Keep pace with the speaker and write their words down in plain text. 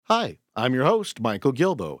Hi, I'm your host, Michael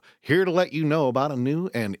Gilbo, here to let you know about a new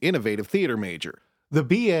and innovative theater major, the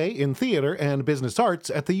BA in Theater and Business Arts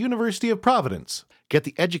at the University of Providence. Get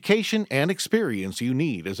the education and experience you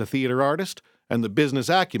need as a theater artist and the business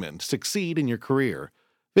acumen to succeed in your career.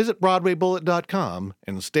 Visit BroadwayBullet.com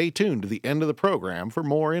and stay tuned to the end of the program for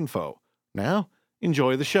more info. Now,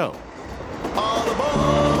 enjoy the show. I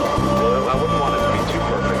wouldn't want it to be too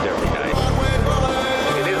perfect every night.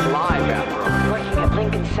 It is live, after all. Working at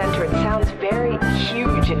Lincoln Center, it sounds very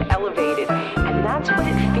huge and elevated, and that's what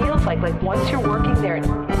it feels like once you're working there,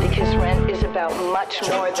 because Rent is about much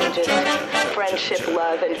more than just friendship,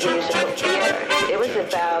 love, and musical theater. It was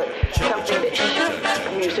about something that shook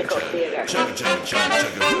musical theater. People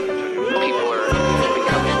are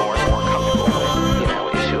becoming more and more comfortable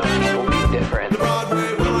with, issuing people being different.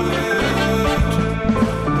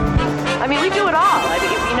 I mean, we do it all.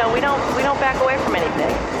 We don't back away from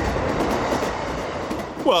anything.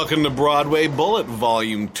 Welcome to Broadway Bullet,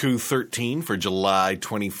 Volume 213 for July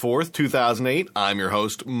 24th, 2008. I'm your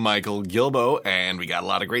host, Michael Gilbo, and we got a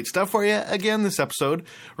lot of great stuff for you. Again, this episode,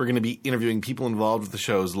 we're going to be interviewing people involved with the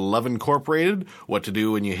shows Love Incorporated, What to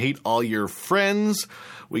Do When You Hate All Your Friends.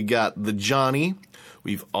 We got The Johnny.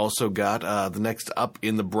 We've also got the next up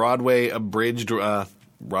in the Broadway Abridged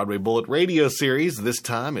Broadway Bullet radio series. This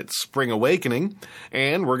time it's Spring Awakening,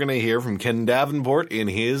 and we're going to hear from Ken Davenport in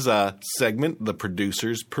his segment, The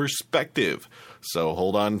Producer's Perspective. So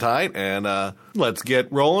hold on tight, and let's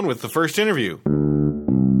get rolling with the first interview.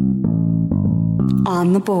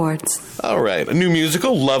 On the boards. All right. A new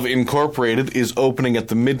musical, Love Incorporated, is opening at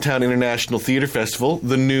the Midtown International Theater Festival,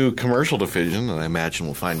 the new commercial division, and I imagine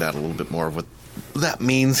we'll find out a little bit more of what that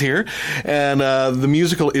means here. And the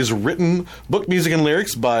musical is written, book, music, and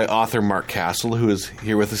lyrics by author Mark Castle, who is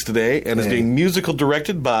here with us today, and is being musical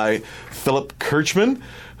directed by Philip Kirchman,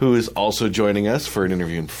 who is also joining us for an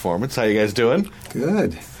interview and performance. How you guys doing?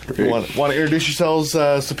 Good. Want to introduce yourselves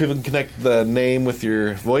so people can connect the name with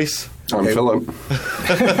your voice? I'm Philip.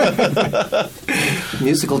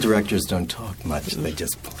 Musical directors don't talk much. They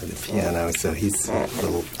just play the piano, so he's a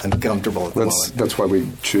little uncomfortable at the moment. That's why we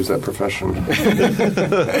choose that profession.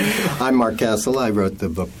 I'm Mark Castle. I wrote the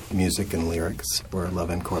book Music and Lyrics for Love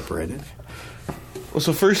Incorporated. Well,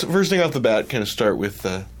 so first thing off the bat, kind of start with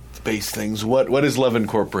the base things. What is Love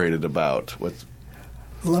Incorporated about?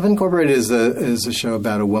 Love Incorporated is a show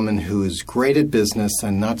about a woman who is great at business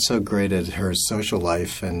and not so great at her social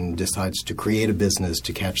life, and decides to create a business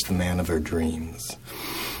to catch the man of her dreams.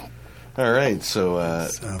 All right, so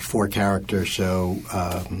it's a four-character show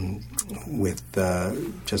with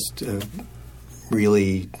just a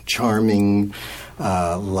really charming,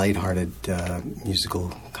 lighthearted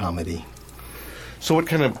musical comedy. So what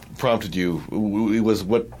kind of prompted you?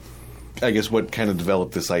 What kind of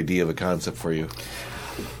developed this idea of a concept for you?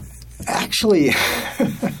 Actually,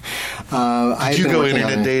 Did you go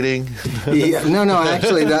internet dating?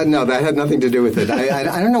 That had nothing to do with it.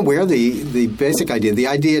 I don't know where the basic idea, the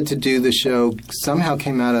idea to do the show somehow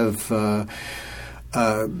came out of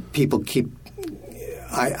people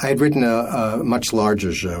I had written a much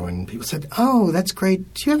larger show, and people said, "Oh, that's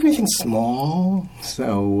great. Do you have anything small?"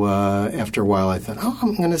 So after a while, I thought,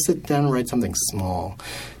 I'm going to sit down and write something small.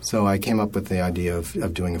 So I came up with the idea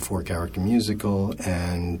of doing a four-character musical,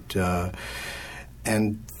 and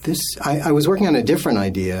this I was working on a different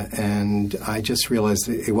idea, and I just realized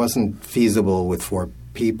it wasn't feasible with four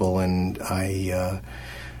people, and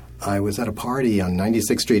I was at a party on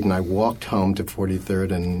 96th Street, and I walked home to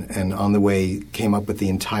 43rd, and on the way came up with the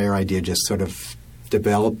entire idea, just sort of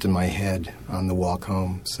developed in my head on the walk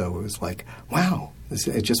home. So it was like, wow,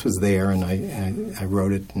 it just was there, and I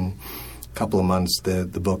wrote it in a couple of months, the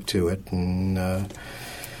book to it, and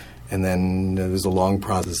then it was a long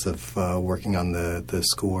process of working on the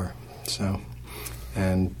score. So,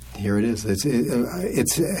 and here it is.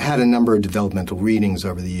 It's had a number of developmental readings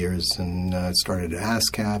over the years, and started at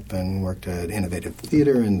ASCAP and worked at Innovative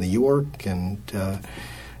Theater in New York, and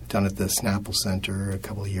done at the Snapple Center a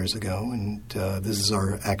couple of years ago. And this is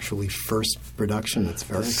our actually first production. It's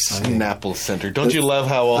very exciting. Snapple Center. Don't you love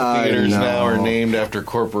how all theaters now are named after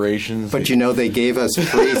corporations? But they gave us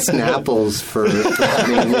free Snapples for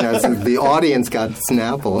so the audience got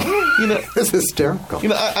Snapple. It's hysterical.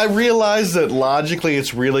 I realize that logically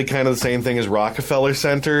it's really kind of the same thing as Rockefeller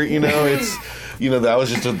Center. It's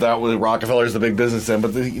that was Rockefeller's the big business then,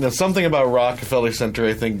 but something about Rockefeller Center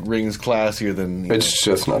I think rings classier than it's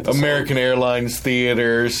just not the American same. Airlines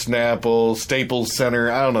Theater, Snapple, Staples Center.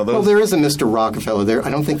 I don't know. Well, there is a Mr. Rockefeller there. I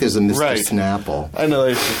don't think there's a Mr. Right. Snapple. I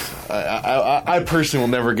know. I personally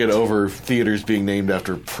will never get over theaters being named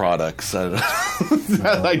after products.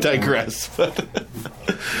 I digress.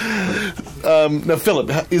 Now,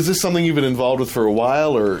 Philip, is this something you've been involved with for a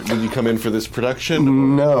while, or did you come in for this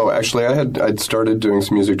production? No, actually, I'd started doing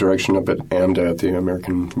some music direction up at AMDA, at the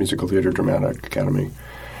American Musical Theater Dramatic Academy,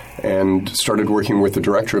 and started working with the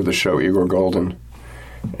director of the show, Igor Golden,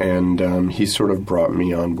 and he sort of brought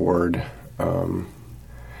me on board. I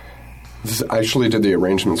actually did the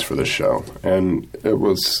arrangements for the show, and it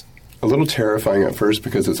was a little terrifying at first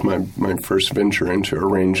because it's my first venture into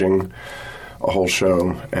arranging a whole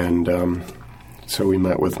show, and so we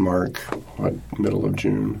met with Mark, middle of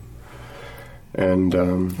June, and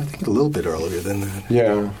I think a little bit earlier than that.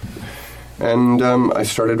 Yeah, and I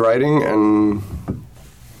started writing, and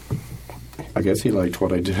I guess he liked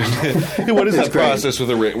what I did. What is that process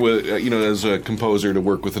with as a composer to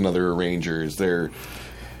work with another arranger? Is there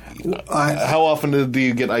how often do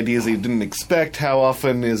you get ideas that you didn't expect? How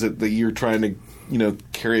often is it that you're trying to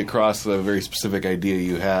carry across a very specific idea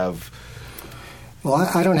you have? Well,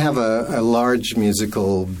 I don't have a large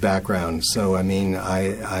musical background, so I mean,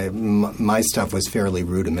 my stuff was fairly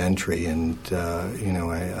rudimentary, and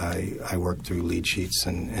I worked through lead sheets,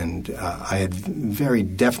 and I had very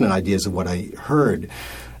definite ideas of what I heard,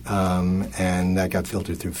 and that got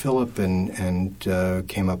filtered through Philip, and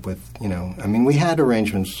came up with I mean, we had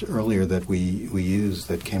arrangements earlier that we used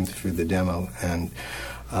that came through the demo, and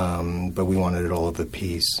but we wanted it all of a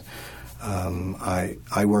piece.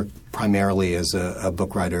 I work primarily as a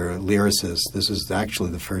book writer, lyricist. This is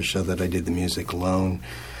actually the first show that I did the music alone,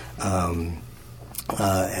 and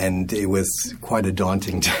it was quite a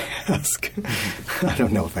daunting task. I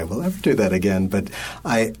don't know if I will ever do that again, but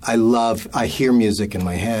I hear music in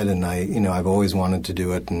my head, and I've always wanted to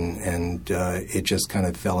do it, and it just kind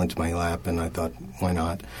of fell into my lap, and I thought, why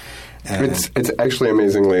not? And it's actually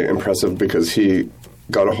amazingly impressive because he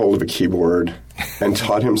got a hold of a keyboard and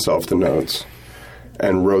taught himself the notes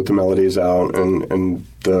and wrote the melodies out and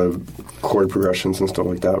the chord progressions and stuff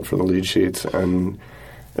like that for the lead sheets, and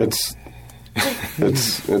it's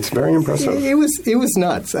very impressive. It was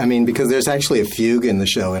nuts. I mean, because there's actually a fugue in the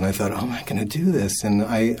show, and I thought, oh, am I going to do this? And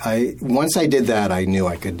I once I did that, I knew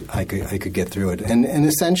I could get through it. And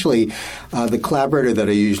essentially, the collaborator that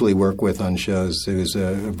I usually work with on shows, who's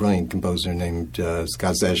a brilliant composer named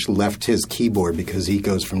Scott Zesch, left his keyboard because he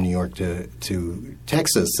goes from New York to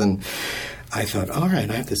Texas, and I thought, all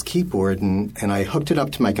right, I have this keyboard, and I hooked it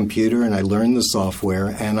up to my computer, and I learned the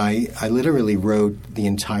software, and I literally wrote the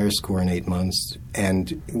entire score in 8 months.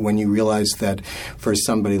 And when you realize that for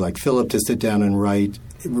somebody like Philip to sit down and write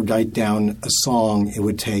down a song, it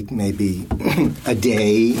would take maybe a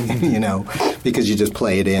day, because you just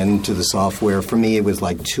play it into the software. For me, it was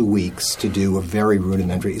like 2 weeks to do a very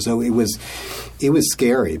rudimentary. So it was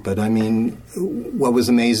scary, but I mean, what was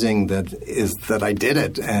amazing is that I did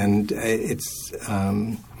it, and it's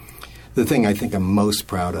the thing I think I'm most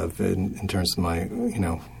proud of in terms of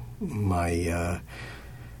my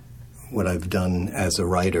what I've done as a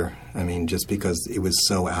writer. I mean, just because it was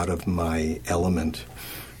so out of my element.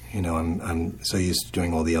 I'm so used to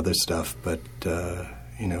doing all the other stuff, but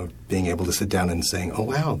being able to sit down and saying, "Oh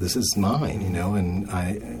wow, this is mine," and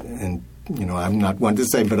I'm not one to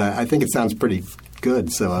say, but I think it sounds pretty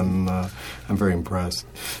good. So I'm very impressed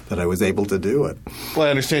that I was able to do it. Well, I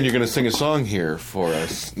understand you're going to sing a song here for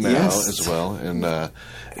us now yes. as well,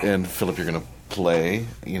 and Philip, you're going to play,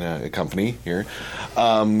 accompany here.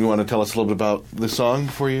 You want to tell us a little bit about the song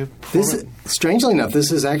before you perform it? Strangely enough, this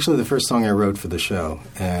is actually the first song I wrote for the show,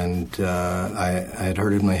 and I had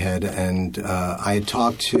heard it in my head, and I had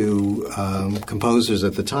talked to composers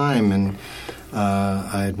at the time, and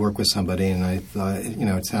I had worked with somebody, and I thought,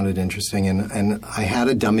 it sounded interesting, and I had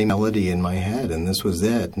a dummy melody in my head, and this was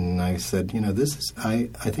it, and I said, I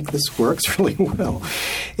think this works really well.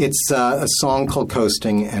 It's a song called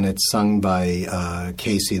Coasting, and it's sung by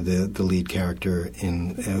Casey, the lead character,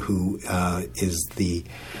 who is the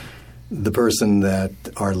person that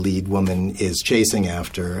our lead woman is chasing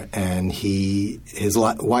after, and his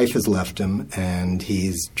wife has left him, and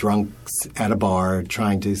he's drunk at a bar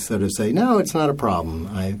trying to sort of say, no, it's not a problem.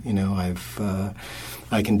 I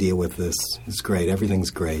can deal with this. It's great.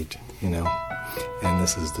 Everything's great, and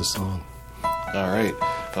this is the song. All right.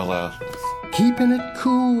 Well, keeping it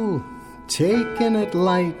cool, taking it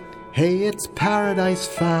light. Hey, it's paradise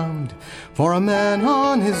found for a man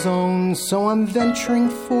on his own. So I'm venturing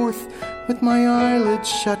forth with my eyelids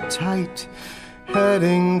shut tight,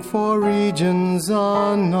 heading for regions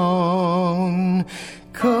unknown.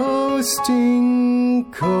 Coasting,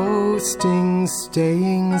 coasting,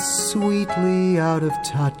 staying sweetly out of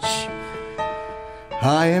touch.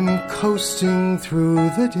 I am coasting through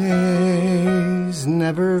the days,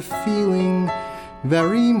 never feeling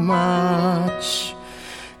very much.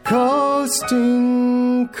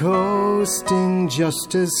 Coasting, coasting,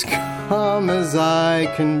 just as calm as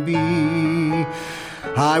I can be.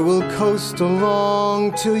 I will coast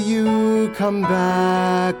along till you come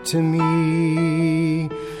back to me.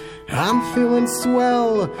 I'm feeling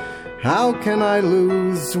swell, how can I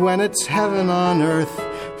lose when it's heaven on earth?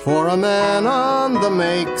 For a man on the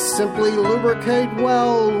make, simply lubricate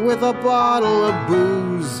well with a bottle of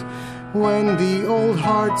booze when the old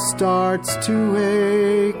heart starts to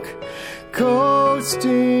ache.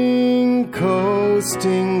 Coasting,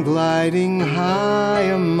 coasting, gliding high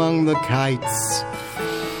among the kites.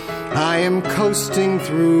 I am coasting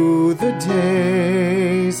through the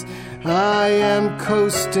days. I am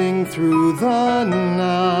coasting through the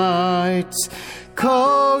nights.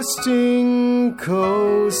 Coasting,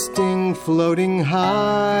 coasting, floating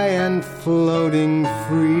high and floating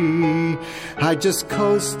free. I just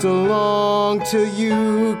coast along till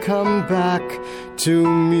you come back to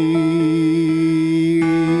me.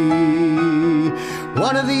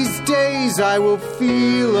 One of these days I will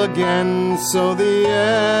feel again, so the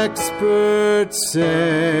experts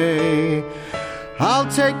say. I'll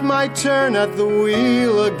take my turn at the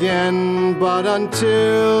wheel again, but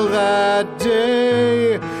until that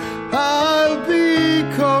day, I'll be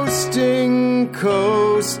coasting,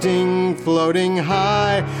 coasting, floating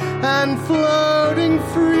high and floating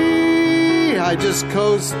free. I just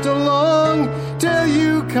coast along till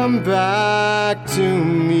you come back to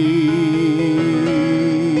me.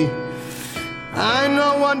 I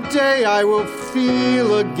know one day I will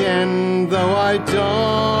feel again, though I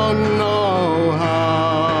don't know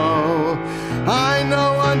how. I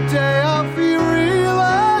know one day I'll feel real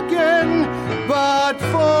again, but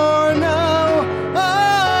for now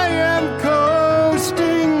I am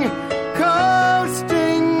coasting,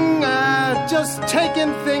 coasting, just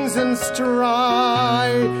taking things in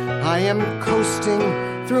stride. I am coasting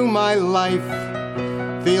through my life,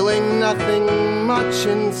 feeling nothing much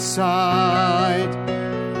inside.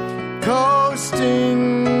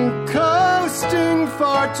 Coasting, coasting,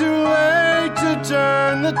 far too late to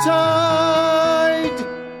turn the tide.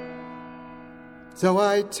 So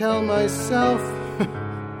I tell myself,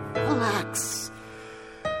 relax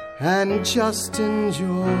and just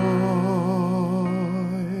enjoy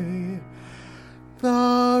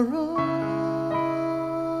the ride.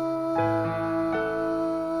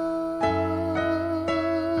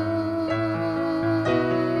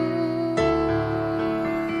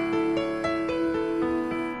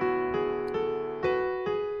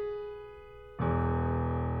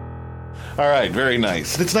 All right, very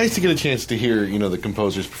nice. It's nice to get a chance to hear, the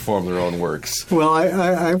composers perform their own works. Well,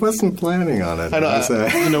 I wasn't planning on it. I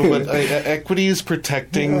know, but equity is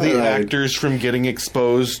protecting the actors from getting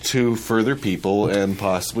exposed to further people and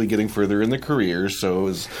possibly getting further in their careers. So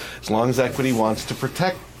as long as equity wants to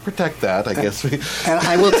protect that, I guess. And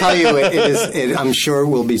I will tell you, I'm sure it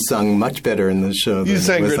will be sung much better in the show. You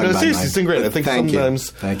sang great. No, seriously, you sing great. I think Thank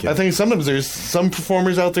you. I think sometimes there's some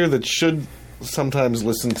performers out there that should sometimes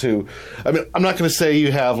listen to. I mean, I'm not going to say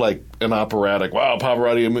you have like an operatic, wow,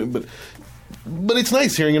 Pavarotti, but it's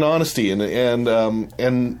nice hearing an honesty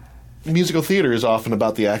and musical theater is often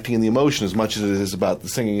about the acting and the emotion as much as it is about the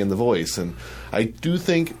singing and the voice. And I do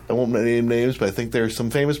think, I won't name names, but I think there are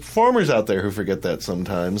some famous performers out there who forget that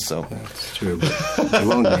sometimes. So that's true, but I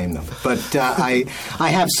won't name them. But I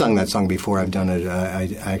have sung that song before. I've done it.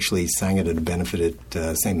 I actually sang it at a benefit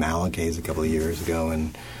at St. Malachi's a couple of years ago,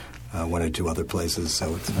 and one or two other places,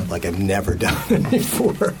 so it's not like I've never done it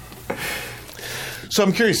before. So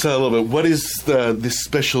I'm curious a little bit, what is this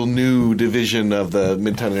special new division of the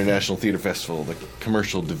Midtown International Theater Festival, the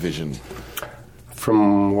commercial division?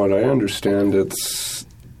 From what I understand,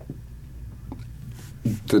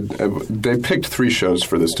 they picked 3 shows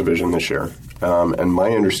for this division this year, and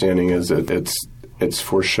my understanding is that it's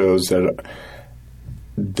for shows that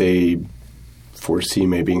they foresee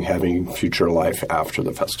maybe having future life after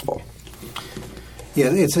the festival. Yeah,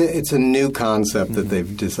 it's a new concept that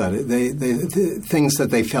they've decided. The things that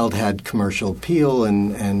they felt had commercial appeal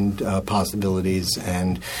and possibilities.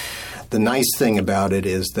 And the nice thing about it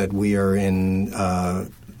is that we are in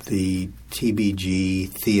the TBG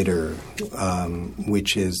Theater,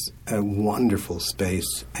 which is a wonderful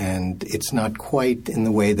space, and it's not quite in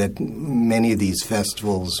the way that many of these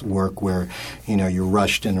festivals work, where you're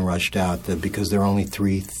rushed in and rushed out. Because there are only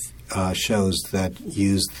 3 shows that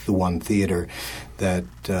use the one theater, that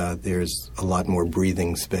there's a lot more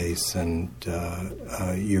breathing space, and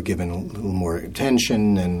you're given a little more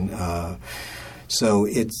attention, and So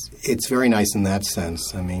it's very nice in that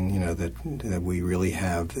sense. I mean, that we really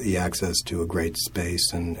have the access to a great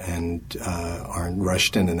space and aren't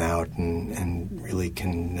rushed in and out and really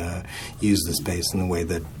can use the space in the way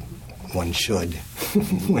that one should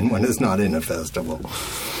when one is not in a festival.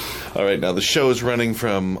 All right, now the show is running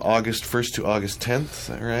from August 1st to August 10th, is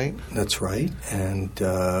that right? That's right, and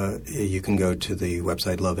you can go to the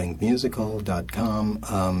website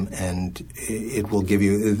loveincmusical.com, and it will give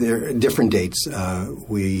you there are different dates. I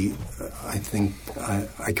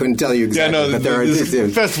couldn't tell you exactly, but there are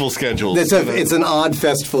festival schedule. It's an odd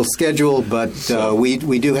festival schedule, but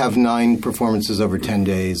we do have 9 performances over 10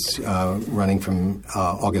 days, running from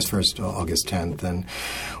August 1st to August 10th, and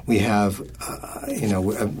we have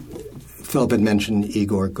Philip had mentioned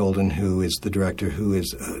Igor Golden, who is the director, who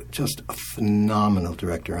is just a phenomenal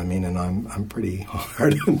director. I mean, and I'm pretty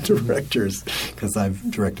hard on directors because I've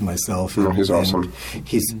directed myself. He's awesome.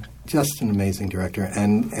 He's just an amazing director,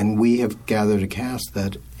 and we have gathered a cast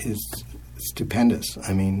that is stupendous.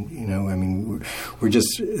 I mean, we're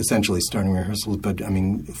just essentially starting rehearsals, but I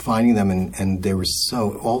mean, finding them and they were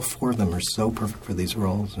all 4 of them are so perfect for these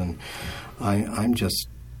roles, and I'm just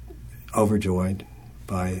overjoyed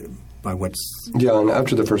by what's... Yeah, and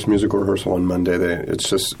after the first musical rehearsal on Monday,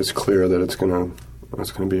 it's clear that it's gonna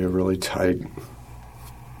be a really tight,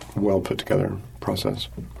 well put together process.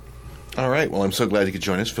 All right. Well, I'm so glad you could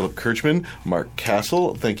join us. Philip Kirchman, Mark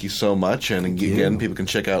Castle, thank you so much. And again, people can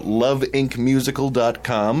check out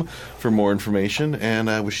loveincmusical.com for more information. And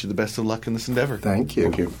I wish you the best of luck in this endeavor. Thank you.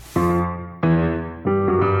 Thank you.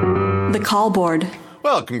 The Call Board.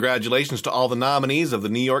 Well, congratulations to all the nominees of the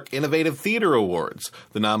New York Innovative Theater Awards.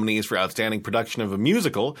 The nominees for Outstanding Production of a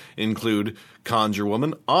Musical include Conjure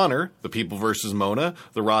Woman, Honor, The People vs. Mona,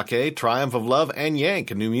 The Rocket, Triumph of Love, and Yank,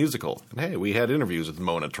 a new musical. And hey, we had interviews with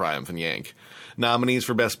Mona, Triumph, and Yank. Nominees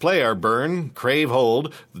for Best Play are Burn, Crave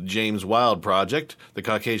Hold, The James Wild Project, The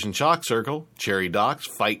Caucasian Chalk Circle, Cherry Docks,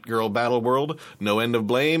 Fight Girl Battle World, No End of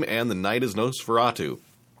Blame, and The Night is Nosferatu.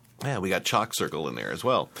 Yeah, we got Chalk Circle in there as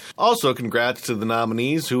well. Also, congrats to the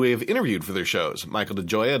nominees who we have interviewed for their shows. Michael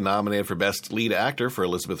DeGioia nominated for Best Lead Actor for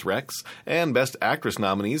Elizabeth Rex, and Best Actress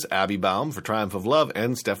nominees Abby Baum for Triumph of Love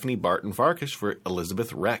and Stephanie Barton Farkas for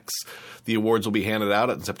Elizabeth Rex. The awards will be handed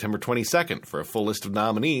out on September 22nd. For a full list of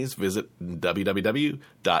nominees, visit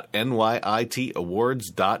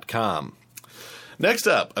www.nyitawards.com. Next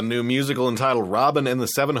up, a new musical entitled Robin and the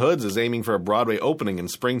Seven Hoods is aiming for a Broadway opening in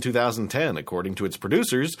spring 2010. According to its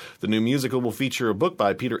producers, the new musical will feature a book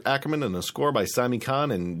by Peter Ackerman and a score by Sami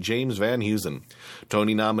Khan and James Van Heusen.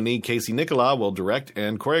 Tony nominee Casey Nicholaw will direct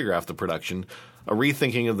and choreograph the production. A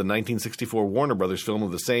rethinking of the 1964 Warner Brothers film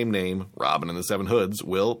of the same name, Robin and the Seven Hoods,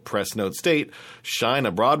 will, press notes state, shine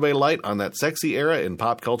a Broadway light on that sexy era in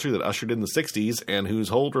pop culture that ushered in the 60s and whose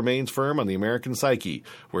hold remains firm on the American psyche,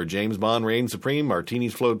 where James Bond reigned supreme,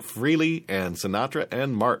 martinis flowed freely, and Sinatra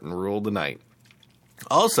and Martin ruled the night.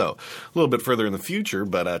 Also, a little bit further in the future,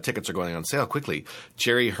 but tickets are going on sale quickly,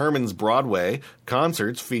 Jerry Herman's Broadway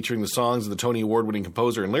concerts featuring the songs of the Tony Award-winning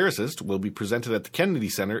composer and lyricist will be presented at the Kennedy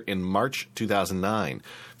Center in March 2009.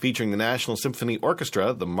 Featuring the National Symphony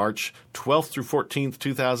Orchestra, the March 12th through 14th,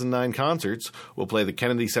 2009 concerts will play the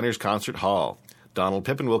Kennedy Center's Concert Hall. Donald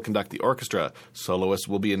Pippin will conduct the orchestra. Soloists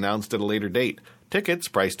will be announced at a later date. Tickets,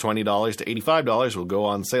 priced $20 to $85, will go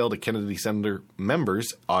on sale to Kennedy Center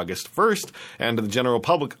members August 1st and to the general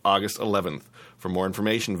public August 11th. For more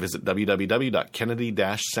information, visit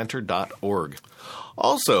www.kennedy-center.org.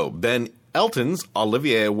 Also, Ben Elton's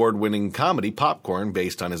Olivier Award-winning comedy Popcorn,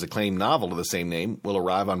 based on his acclaimed novel of the same name, will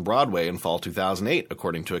arrive on Broadway in fall 2008,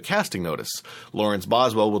 according to a casting notice. Lawrence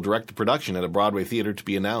Boswell will direct the production at a Broadway theater to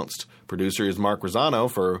be announced. Producer is Mark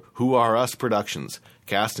Rosano for Who Are Us Productions.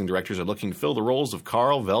 Casting directors are looking to fill the roles of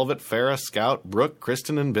Carl, Velvet, Farrah, Scout, Brooke,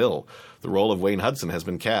 Kristen, and Bill. The role of Wayne Hudson has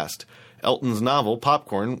been cast. Elton's novel,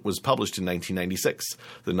 Popcorn, was published in 1996.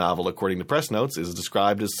 The novel, according to press notes, is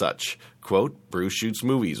described as such. Quote, Bruce shoots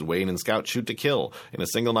movies, Wayne and Scout shoot to kill. In a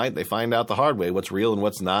single night, they find out the hard way what's real and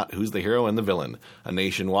what's not, who's the hero and the villain. A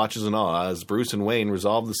nation watches in awe as Bruce and Wayne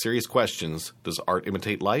resolve the serious questions. Does art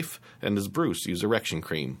imitate life? And does Bruce use erection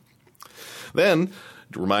cream? Then,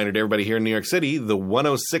 reminder to everybody here in New York City, the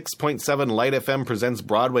 106.7 Light FM Presents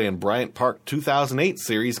Broadway in Bryant Park 2008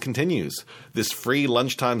 series continues. This free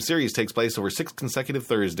lunchtime series takes place over 6 consecutive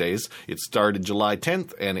Thursdays. It started July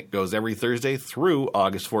 10th, and it goes every Thursday through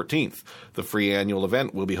August 14th. The free annual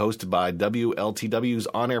event will be hosted by WLTW's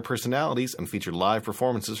on-air personalities and feature live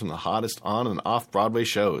performances from the hottest on- and off-Broadway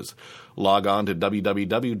shows. Log on to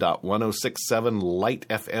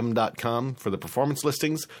www.1067lightfm.com for the performance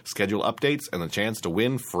listings, schedule updates, and the chance to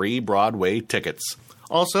win free Broadway tickets.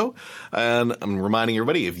 also. And I'm reminding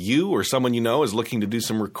everybody, if you or someone you know is looking to do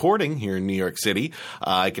some recording here in New York City,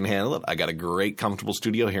 I can handle it. I got a great, comfortable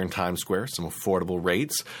studio here in Times Square, some affordable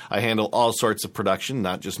rates. I handle all sorts of production,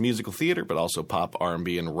 not just musical theater, but also pop,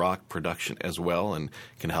 R&B, and rock production as well, and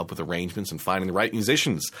can help with arrangements and finding the right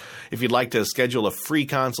musicians. If you'd like to schedule a free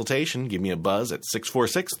consultation, give me a buzz at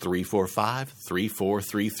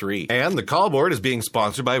 646-345-3433. And the call board is being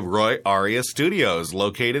sponsored by Roy Aria Studios,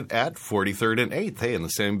 located at 43rd and 8th, in the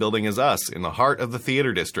same building as us, in the heart of the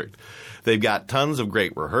theater district. They've got tons of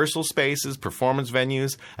great rehearsal spaces, performance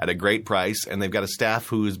venues at a great price, and they've got a staff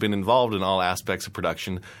who has been involved in all aspects of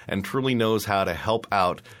production and truly knows how to help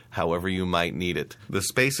out however you might need it. The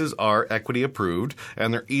spaces are equity approved,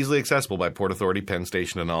 and they're easily accessible by Port Authority, Penn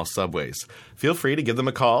Station, and all subways. Feel free to give them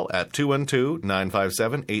a call at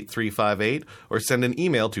 212-957-8358 or send an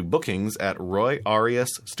email to bookings@Roy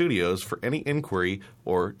Arias Studios for any inquiry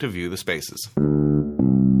or to view the spaces.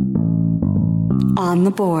 On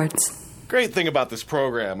the boards. Great thing about this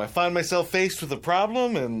program, I find myself faced with a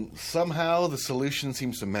problem and somehow the solution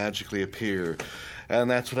seems to magically appear. And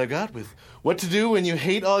that's what I got with What to Do When You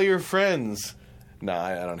Hate All Your Friends. Nah,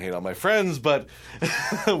 I don't hate all my friends, but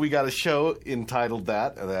we got a show entitled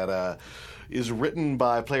that is written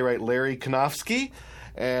by playwright Larry Konofsky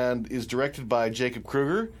and is directed by Jacob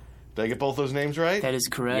Kruger. Did I get both those names right? That is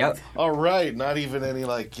correct. Yep. All right. Not even any,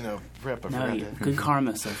 prep. No, good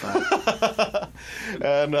karma so far.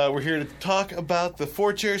 And we're here to talk about the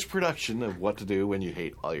Four Chairs production of What to Do When You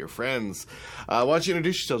Hate All Your Friends. Why don't you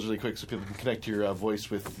introduce yourselves really quick so people can connect your voice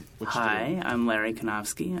with what you do. Hi, I'm Larry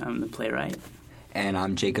Konofsky. I'm the playwright. And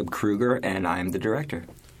I'm Jacob Kruger, and I'm the director.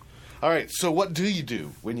 All right. So what do you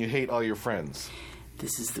do when you hate all your friends?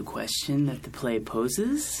 This is the question that the play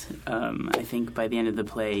poses. I think by the end of the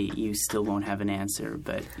play, you still won't have an answer,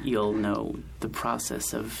 but you'll know the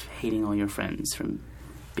process of hating all your friends from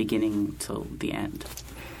beginning till the end.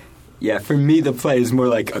 Yeah, for me, the play is more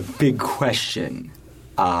like a big question.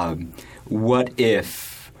 What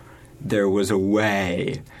if there was a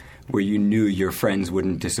way where you knew your friends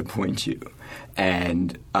wouldn't disappoint you?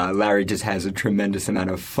 And Larry just has a tremendous amount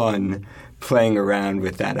of fun playing around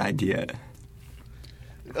with that idea.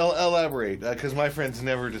 Elaborate, because my friends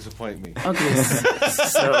never disappoint me. Okay,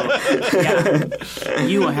 so yeah,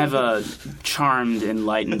 you have a charmed,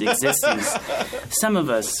 enlightened existence. Some of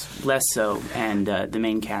us less so, and the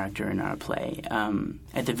main character in our play,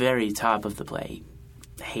 at the very top of the play,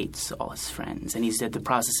 hates all his friends, and he's at the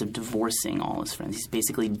process of divorcing all his friends. He's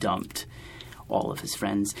basically dumped all of his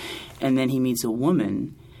friends, and then he meets a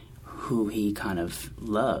woman who he kind of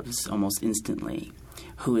loves almost instantly,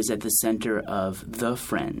 who is at the center of The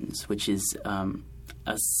Friends, which is a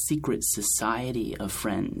secret society of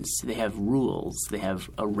friends. They have rules. They have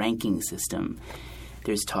a ranking system.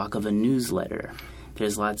 There's talk of a newsletter.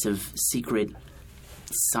 There's lots of secret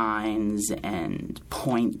signs and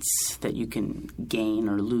points that you can gain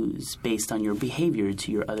or lose based on your behavior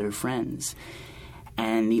to your other friends.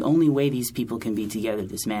 And the only way these people can be together,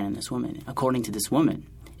 this man and this woman, according to this woman,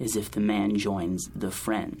 is if the man joins The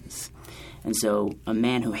Friends. And so a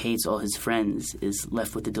man who hates all his friends is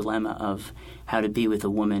left with the dilemma of how to be with a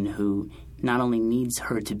woman who not only needs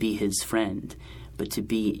her to be his friend, but to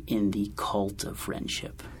be in the cult of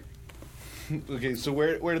friendship. Okay, so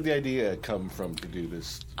where did the idea come from to do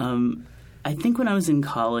this? I think when I was in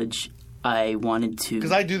college, I wanted to...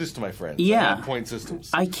 Because I do this to my friends. Yeah. I have point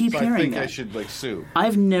systems. I keep so hearing I think that. I should, sue.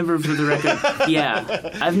 I've never, for the record...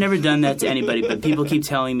 yeah. I've never done that to anybody, but people keep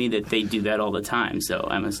telling me that they do that all the time, so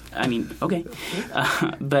okay.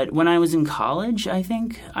 But when I was in college, I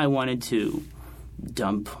think, I wanted to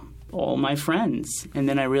dump all my friends. And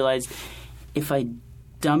then I realized if I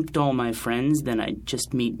dumped all my friends, then I'd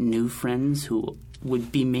just meet new friends who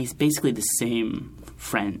would be basically the same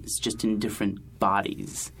friends, just in different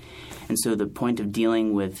bodies. And so the point of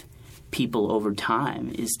dealing with people over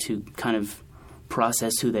time is to kind of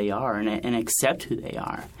process who they are and accept who they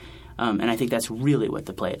are. And I think that's really what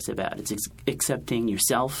the play is about. It's accepting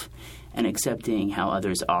yourself and accepting how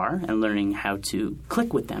others are and learning how to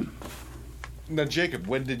click with them. Now, Jacob,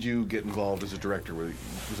 when did you get involved as a director?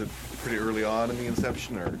 Was it pretty early on in the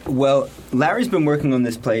inception? Or? Well, Larry's been working on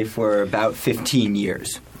this play for about 15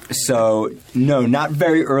 years. So, no, not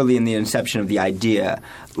very early in the inception of the idea.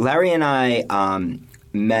 Larry and I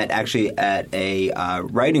met actually at a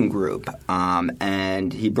writing group,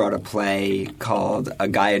 and he brought a play called A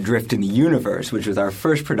Guy Adrift in the Universe, which was our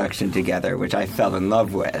first production together, which I fell in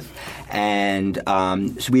love with. And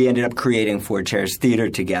so we ended up creating Four Chairs Theater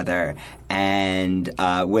together. And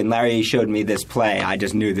when Larry showed me this play, I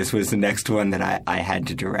just knew this was the next one that I had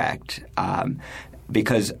to direct.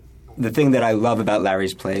 Because the thing that I love about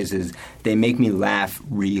Larry's plays is they make me laugh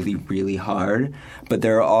really, really hard, but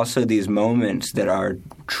there are also these moments that are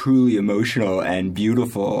truly emotional and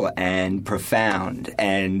beautiful and profound,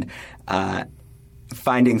 and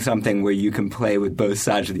finding something where you can play with both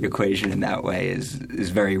sides of the equation in that way is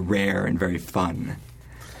very rare and very fun.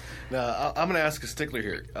 Now, I'm going to ask a stickler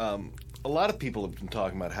here. A lot of people have been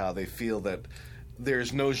talking about how they feel that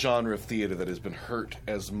there's no genre of theater that has been hurt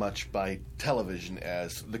as much by television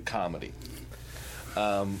as the comedy.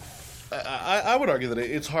 I would argue that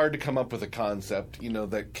it's hard to come up with a concept,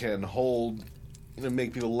 that can hold,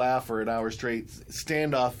 make people laugh for an hour straight,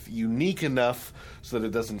 stand off unique enough so that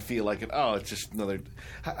it doesn't feel like it's just another.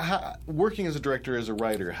 Working as a director, as a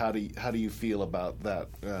writer, how do you feel about that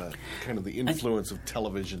kind of the influence of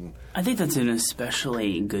television? I think that's an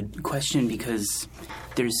especially good question because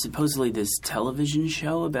there's supposedly this television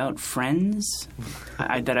show about Friends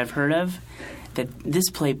that I've heard of. That this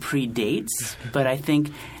play predates, but I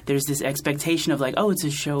think there's this expectation of like, oh, it's a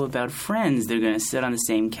show about friends. They're going to sit on the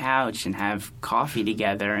same couch and have coffee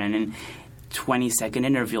together, and in 20-second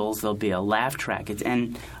intervals there'll be a laugh track.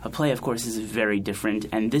 And a play, of course, is very different,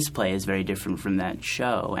 and this play is very different from that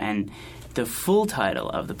show. And the full title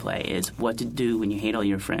of the play is What to Do When You Hate All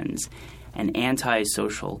Your Friends, an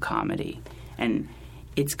anti-social comedy. And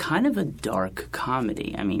it's kind of a dark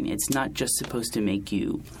comedy. I mean, it's not just supposed to make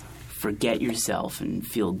you forget yourself and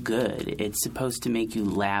feel good. It's supposed to make you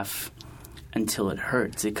laugh until it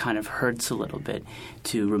hurts. It kind of hurts a little bit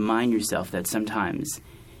to remind yourself that sometimes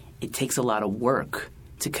it takes a lot of work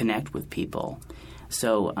to connect with people.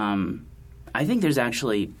 So I think there's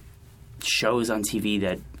actually shows on TV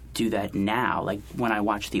that do that now. Like when I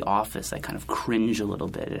watch The Office, I kind of cringe a little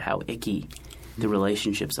bit at how icky the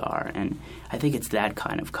relationships are, and I think it's that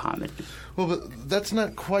kind of comedy. Well, but that's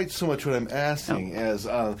not quite so much what I'm asking as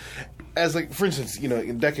like, for instance,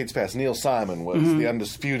 in decades past, Neil Simon was the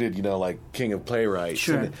undisputed, like king of playwrights.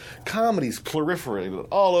 Sure. And comedies proliferated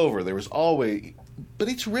all over. There was always, but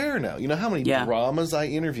it's rare now. How many dramas I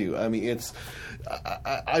interview? I mean, it's.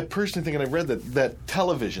 I personally think, and I've read that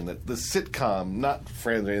television, that the sitcom, not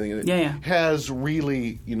Friends or anything, has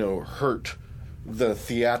really, hurt the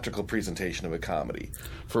theatrical presentation of a comedy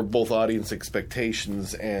for both audience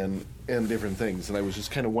expectations and different things. And I was just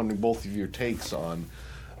kind of wondering both of your takes on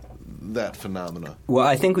that phenomena. Well,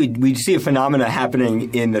 I think we see a phenomena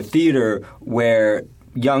happening in the theater where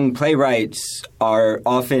young playwrights are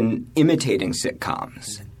often imitating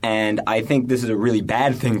sitcoms. And I think this is a really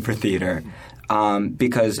bad thing for theater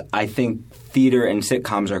because I think theater and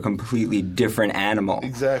sitcoms are completely different animals.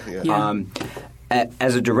 Exactly. Yeah.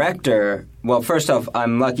 As a director, well, first off,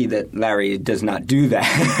 I'm lucky that Larry does not do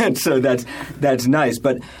that, so that's nice.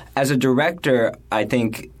 But as a director, I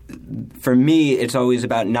think for me, it's always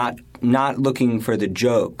about not looking for the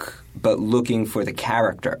joke, but looking for the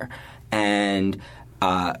character, and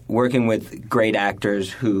working with great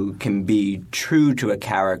actors who can be true to a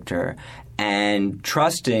character and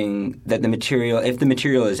trusting that if the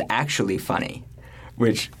material is actually funny,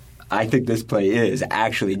 which I think this play is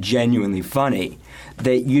actually genuinely funny,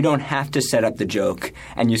 that you don't have to set up the joke,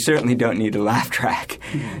 and you certainly don't need a laugh track.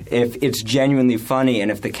 If it's genuinely funny and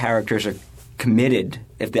if the characters are committed,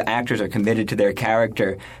 if the actors are committed to their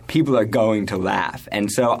character, people are going to laugh. And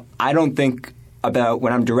so I don't think about,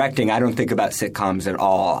 when I'm directing, I don't think about sitcoms at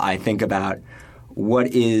all. I think about what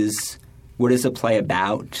is the play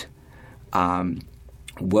about?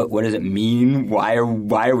 What does it mean? Why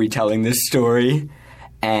are we telling this story?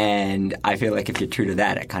 And I feel like if you're true to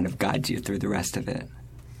that, it kind of guides you through the rest of it.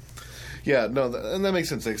 Yeah, no, and that makes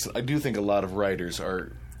sense. I do think a lot of writers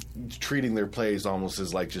are treating their plays almost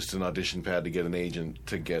as like just an audition pad to get an agent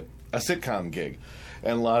to get a sitcom gig.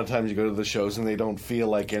 And a lot of times you go to the shows and they don't feel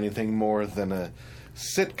like anything more than a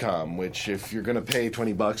sitcom, which if you're going to pay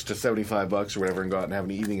 $20 to $75 or whatever and go out and have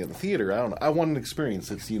an evening at the theater, I want an experience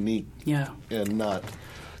that's unique and not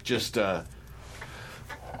just a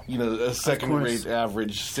second-rate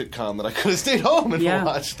average sitcom that I could have stayed home and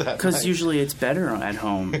watched that. Because usually it's better at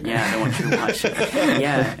home. Yeah, I don't want you to watch it.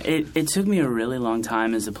 Yeah, it took me a really long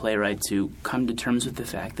time as a playwright to come to terms with the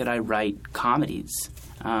fact that I write comedies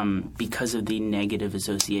because of the negative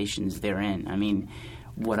associations therein. I mean,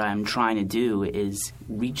 what I'm trying to do is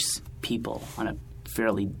reach people on a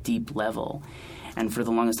fairly deep level. And for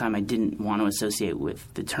the longest time, I didn't want to associate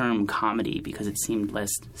with the term comedy because it seemed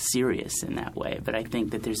less serious in that way. But I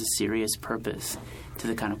think that there's a serious purpose to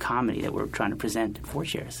the kind of comedy that we're trying to present at Four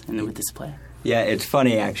Chairs and with this play. Yeah, it's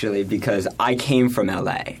funny, actually, because I came from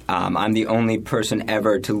L.A. I'm the only person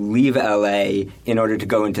ever to leave L.A. in order to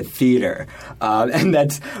go into theater. And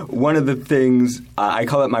that's one of the things, I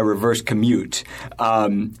call it my reverse commute.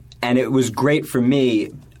 and it was great for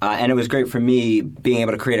me. And it was great for me being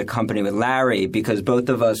able to create a company with Larry because both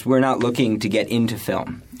of us, we're not looking to get into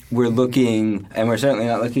film. We're looking, and we're certainly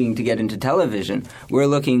not looking to get into television. We're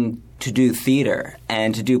looking to do theater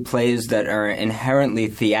and to do plays that are inherently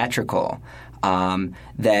theatrical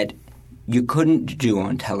that you couldn't do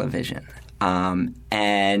on television.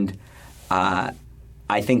 And I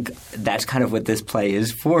think that's kind of what this play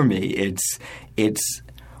is for me. It's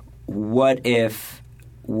what if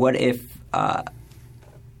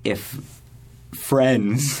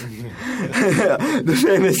Friends, the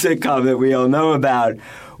famous sitcom that we all know about,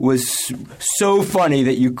 was so funny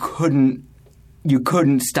that you couldn't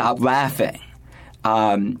stop laughing.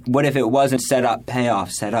 What if it wasn't set up,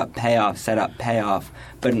 payoff, set up, payoff, set up, payoff,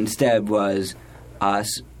 but instead was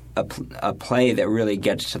a play that really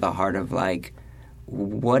gets to the heart of, like,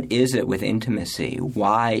 what is it with intimacy?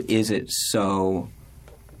 Why is it so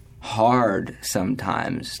hard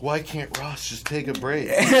sometimes? Why can't Ross just take a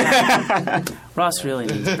break? Ross really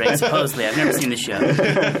needs a break, supposedly. I've never seen the show.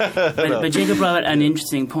 But Jacob brought up an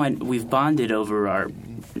interesting point. We've bonded over our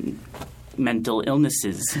mental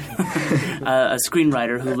illnesses. A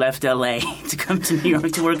screenwriter who left L.A. to come to New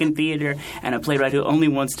York to work in theater, and a playwright who only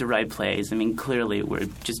wants to write plays. I mean, clearly we're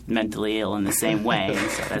just mentally ill in the same way,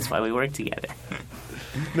 and so that's why we work together.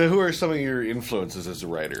 Now, who are some of your influences as a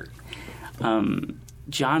writer?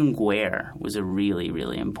 John Guare was a really,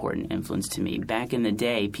 really important influence to me. Back in the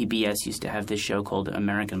day, PBS used to have this show called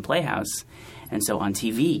American Playhouse, and so on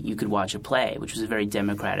TV you could watch a play, which was a very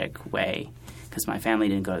democratic way, because my family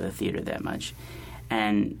didn't go to the theater that much.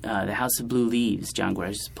 And The House of Blue Leaves, John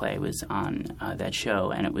Guare's play, was on that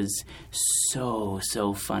show, and it was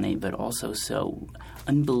so funny, but also so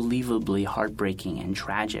unbelievably heartbreaking and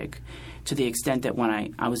tragic, to the extent that when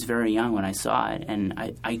I was very young when I saw it,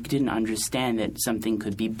 and I didn't understand that something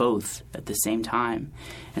could be both at the same time.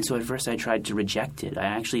 And so at first I tried to reject it. I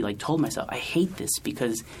actually told myself, I hate this,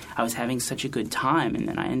 because I was having such a good time, and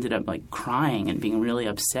then I ended up crying and being really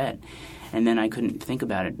upset. And then I couldn't think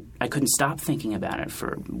about it. I couldn't stop thinking about it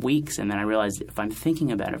for weeks, and then I realized if I'm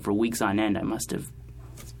thinking about it for weeks on end, I must have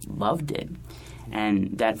loved it.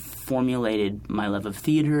 And that formulated my love of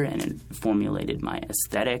theater, and it formulated my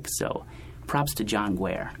aesthetic. So props to John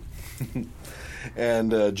Guare.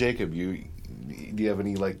 And Jacob, do you have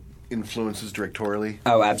any influences directorially?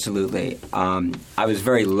 Oh, absolutely. I was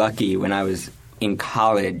very lucky when I was in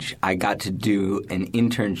college. I got to do an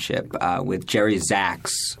internship with Jerry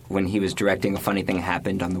Zaks when he was directing A Funny Thing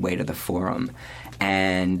Happened on the Way to the Forum.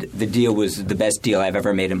 And the deal was the best deal I've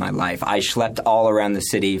ever made in my life. I schlepped all around the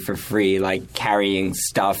city for free, carrying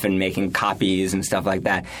stuff and making copies and stuff like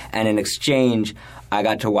that. And in exchange, I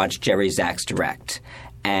got to watch Jerry Zaks direct.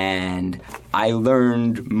 And I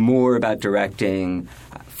learned more about directing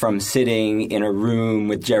from sitting in a room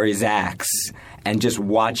with Jerry Zaks and just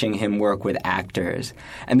watching him work with actors.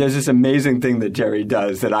 And there's this amazing thing that Jerry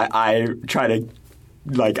does that I try to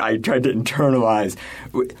internalize.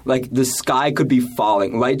 The sky could be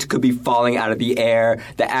falling. Lights could be falling out of the air.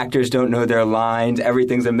 The actors don't know their lines.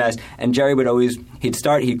 Everything's a mess. And Jerry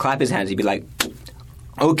he'd clap his hands. He'd be like,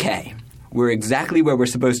 okay, we're exactly where we're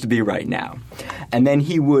supposed to be right now. And then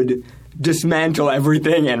he would dismantle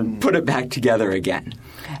everything and put it back together again.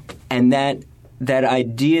 And that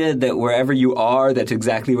idea that wherever you are, that's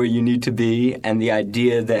exactly where you need to be, and the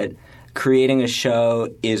idea that creating a show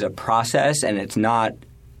is a process and it's not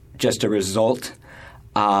just a result.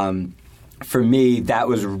 For me, that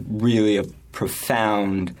was really a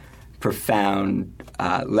profound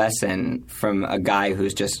lesson from a guy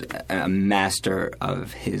who's just a master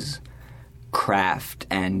of his craft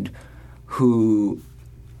and who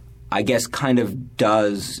I guess kind of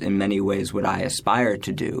does in many ways what I aspire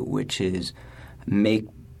to do, which is make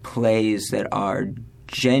plays that are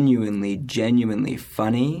genuinely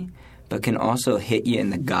funny, but can also hit you in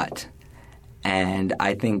the gut. And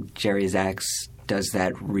I think Jerry Zaks does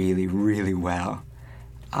that really, really well.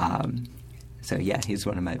 So yeah, he's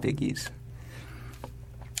one of my biggies.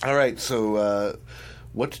 All right, so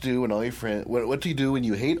What to Do When All Your Friends? What do you do when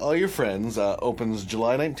you hate all your friends? Opens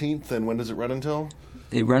July 19th, and when does it run until?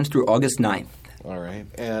 It runs through August 9th. All right,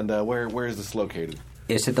 and where is this located?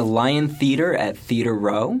 It's at the Lion Theater at Theater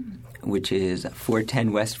Row, which is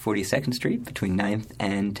 410 West 42nd Street, between 9th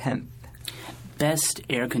and 10th. Best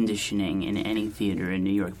air conditioning in any theater in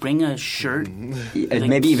New York. Bring a shirt.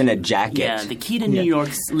 Maybe even a jacket. Yeah, the key to New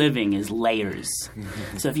York's living is layers.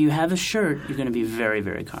 So if you have a shirt, you're going to be very,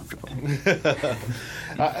 very comfortable.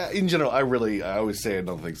 In general, I always say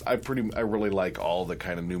another thing. I really like all the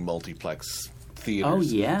kind of new multiplex theaters. Oh,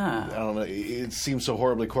 yeah. I don't know. It seems so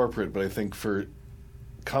horribly corporate, but I think for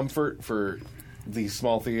comfort, for these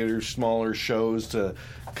small theaters, smaller shows to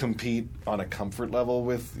compete on a comfort level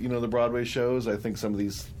with, the Broadway shows? I think some of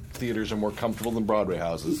these theaters are more comfortable than Broadway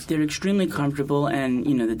houses. They're extremely comfortable, and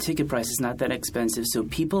the ticket price is not that expensive. So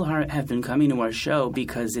people have been coming to our show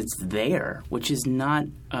because it's there, which is not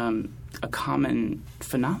a common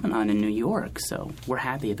phenomenon in New York. So we're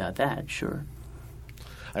happy about that, sure.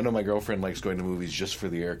 I know my girlfriend likes going to movies just for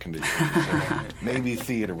the air conditioning. So maybe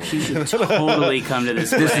theater will. She should totally come to this.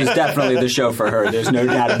 This is definitely the show for her. There's no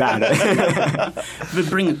doubt about it. But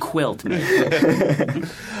bring a quilt, maybe.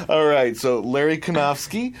 All right, so Larry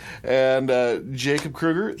Konofsky and Jacob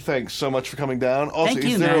Kruger, thanks so much for coming down. Also, Thank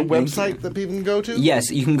you, is there man. a website that people can go to?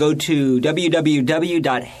 Yes, you can go to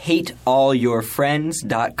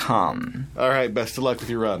www.hateallyourfriends.com. All right, best of luck with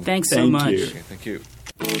your run. Thanks so Thank much. you. Okay, thank you.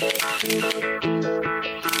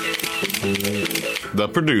 The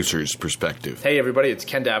Producer's Perspective. Hey everybody, it's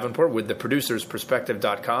Ken Davenport with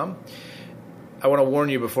theproducersperspective.com. I want to warn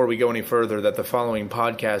you before we go any further that the following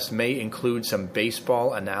podcast may include some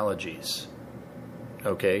baseball analogies.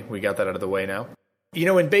 Okay, we got that out of the way now.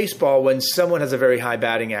 In baseball, when someone has a very high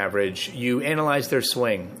batting average, you analyze their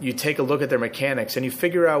swing, you take a look at their mechanics, and you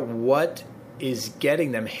figure out what is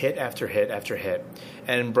getting them hit after hit after hit.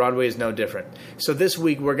 And Broadway is no different. So this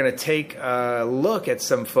week we're going to take a look at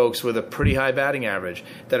some folks with a pretty high batting average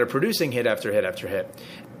that are producing hit after hit after hit.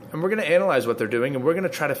 And we're going to analyze what they're doing, and we're going to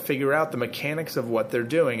try to figure out the mechanics of what they're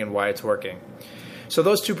doing and why it's working. So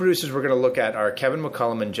those two producers we're going to look at are Kevin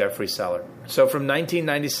McCollum and Jeffrey Seller. So from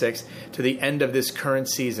 1996 to the end of this current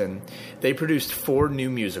season, they produced 4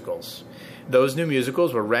 new musicals. Those new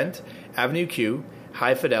musicals were Rent, Avenue Q,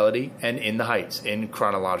 High Fidelity, and In the Heights, in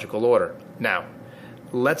chronological order. Now,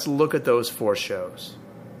 let's look at those 4 shows.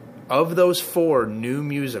 Of those 4 new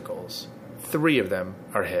musicals, 3 of them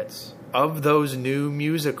are hits. Of those new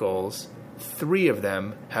musicals, 3 of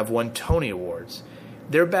them have won Tony Awards.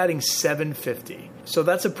 They're batting .750. So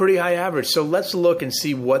that's a pretty high average. So let's look and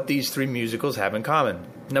see what these 3 musicals have in common.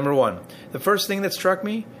 Number 1, the first thing that struck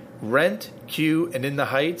me, Rent, Q, and In the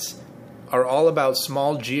Heights are all about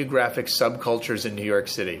small geographic subcultures in New York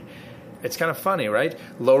City. It's kind of funny, right?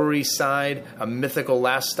 Lower East Side, a mythical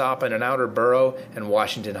last stop in an outer borough, and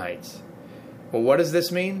Washington Heights. Well, what does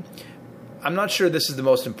this mean? I'm not sure this is the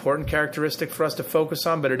most important characteristic for us to focus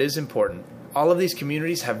on, but it is important. All of these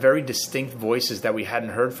communities have very distinct voices that we hadn't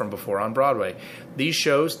heard from before on Broadway. These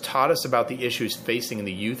shows taught us about the issues facing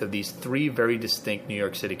the youth of these 3 very distinct New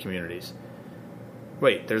York City communities.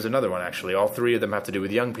 Wait, there's another one, actually. All 3 of them have to do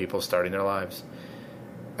with young people starting their lives.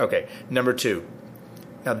 Okay, number 2.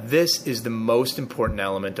 Now, this is the most important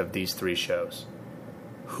element of these 3 shows.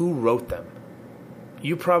 Who wrote them?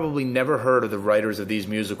 You probably never heard of the writers of these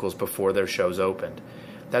musicals before their shows opened.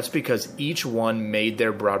 That's because each one made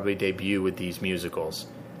their Broadway debut with these musicals.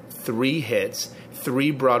 3 hits, 3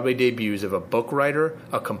 Broadway debuts of a book writer,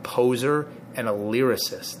 a composer, and a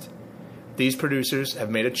lyricist. These producers have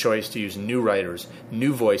made a choice to use new writers,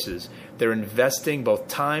 new voices. They're investing both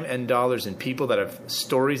time and dollars in people that have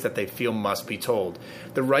stories that they feel must be told.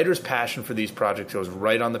 The writer's passion for these projects goes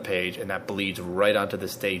right on the page, and that bleeds right onto the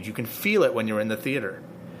stage. You can feel it when you're in the theater.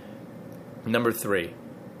 Number 3,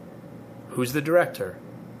 who's the director?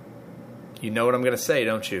 You know what I'm going to say,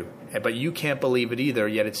 don't you? But you can't believe it either,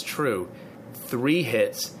 yet it's true. 3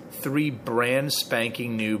 hits, 3 brand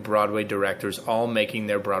spanking new Broadway directors all making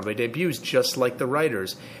their Broadway debuts, just like the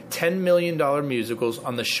writers. $10 million musicals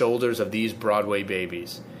on the shoulders of these Broadway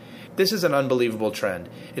babies. This is an unbelievable trend.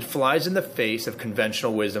 It flies in the face of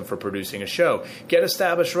conventional wisdom for producing a show. Get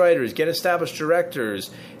established writers, get established directors.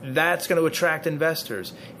 That's going to attract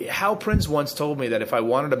investors. Hal Prince once told me that if I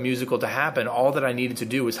wanted a musical to happen, all that I needed to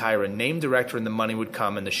do was hire a named director and the money would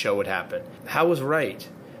come and the show would happen. Hal was right.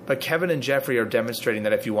 But Kevin and Jeffrey are demonstrating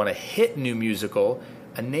that if you want a hit new musical,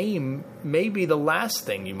 a name may be the last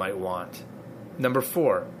thing you might want. Number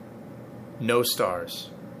 4, no stars.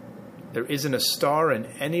 There isn't a star in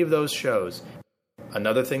any of those shows.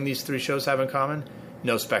 Another thing these 3 shows have in common,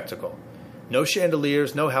 no spectacle. No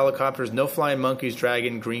chandeliers, no helicopters, no flying monkeys,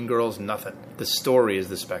 dragon, green girls, nothing. The story is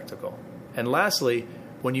the spectacle. And lastly,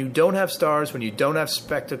 when you don't have stars, when you don't have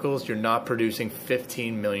spectacles, you're not producing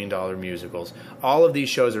 $15 million musicals. All of these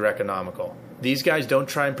shows are economical. These guys don't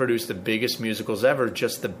try and produce the biggest musicals ever,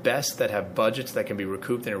 just the best that have budgets that can be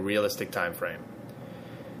recouped in a realistic time frame.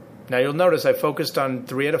 Now you'll notice I focused on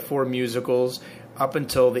 3 out of 4 musicals up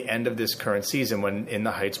until the end of this current season when In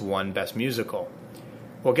the Heights won Best Musical.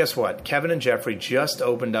 Well, guess what? Kevin and Jeffrey just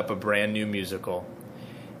opened up a brand new musical.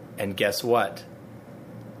 And guess what?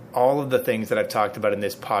 All of the things that I've talked about in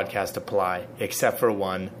this podcast apply, except for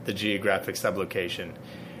one, the geographic sublocation.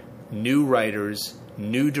 New writers,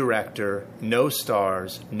 new director, no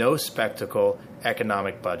stars, no spectacle,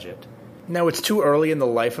 economic budget. Now, it's too early in the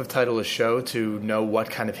life of Titleist Show to know what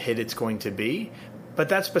kind of hit it's going to be, but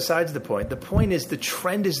that's besides the point. The point is the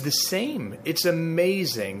trend is the same. It's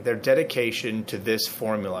amazing, their dedication to this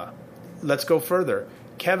formula. Let's go further.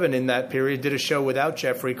 Kevin, in that period, did a show without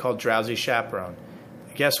Jeffrey called Drowsy Chaperone.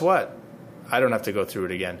 Guess what? I don't have to go through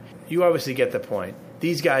it again. You obviously get the point.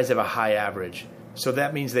 These guys have a high average. So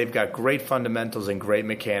that means they've got great fundamentals and great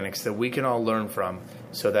mechanics that we can all learn from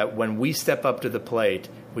so that when we step up to the plate,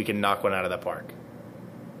 we can knock one out of the park.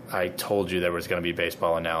 I told you there was going to be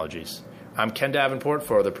baseball analogies. I'm Ken Davenport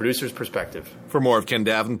for The Producer's Perspective. For more of Ken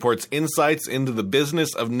Davenport's insights into the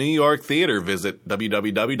business of New York theater, visit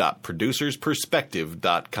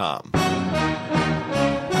www.producersperspective.com.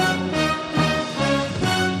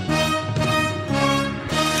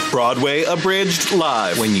 Broadway Abridged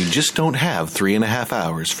Live, when you just don't have 3.5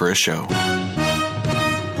 hours for a show.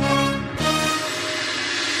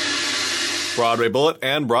 Broadway Bullet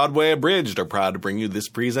and Broadway Abridged are proud to bring you this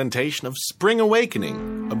presentation of Spring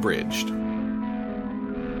Awakening Abridged.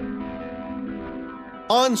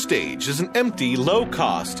 On stage is an empty,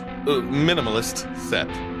 low-cost, minimalist set.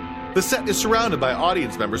 The set is surrounded by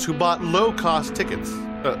audience members who bought low-cost tickets.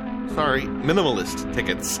 Minimalist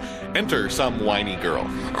tickets. Enter some whiny girl.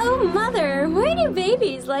 Oh, Mother, where do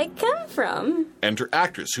babies come from? Enter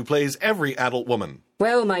actress who plays every adult woman.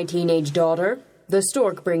 Well, my teenage daughter, the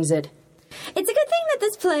stork brings it. It's a good thing that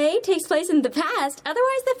this play takes place in the past.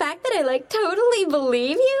 Otherwise, the fact that I, totally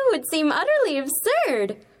believe you would seem utterly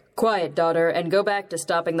absurd. Quiet, daughter, and go back to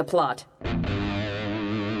stopping the plot.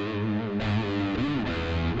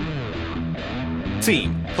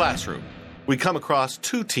 Scene, classroom. We come across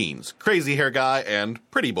two teens, Crazy Hair Guy and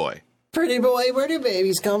Pretty Boy. Pretty Boy, where do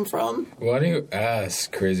babies come from? Why do you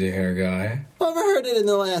ask, Crazy Hair Guy? Overheard it in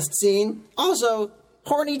the last scene. Also,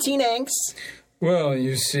 horny teen angst. Well,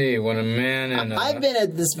 you see, when a man and I've been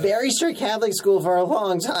at this very strict Catholic school for a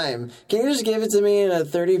long time. Can you just give it to me in a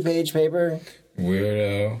 30-page paper?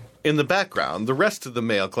 Weirdo. In the background, the rest of the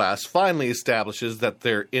male class finally establishes that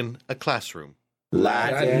they're in a classroom.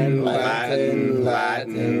 Latin, Latin,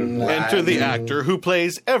 Latin, Latin. Enter the actor who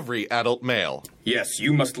plays every adult male. Yes,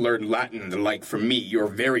 you must learn Latin and the like from me, your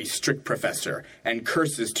very strict professor, and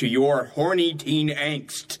curses to your horny teen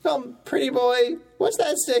angst. Pretty Boy, what's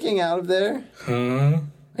that sticking out of there? Huh?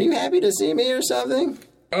 Are you happy to see me or something?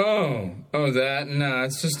 Oh, that? Nah,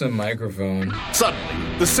 it's just a microphone.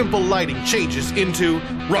 Suddenly, the simple lighting changes into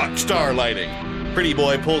rock star lighting. Pretty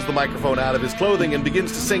Boy pulls the microphone out of his clothing and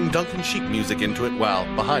begins to sing Duncan Sheik music into it while,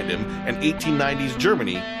 behind him, an 1890s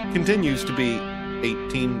Germany continues to be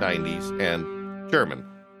 1890s and German.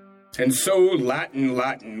 And so Latin,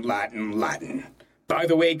 Latin, Latin, Latin. By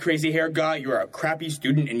the way, Crazy Hair Guy, you're a crappy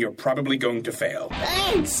student and you're probably going to fail.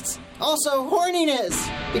 Angst! Also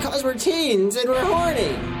horniness! Because we're teens and we're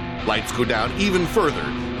horny! Lights go down even further.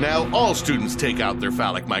 Now all students take out their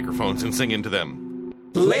phallic microphones and sing into them.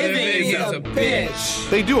 Living is a bitch!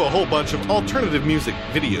 They do a whole bunch of alternative music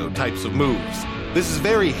video types of moves. This is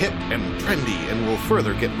very hip and trendy and will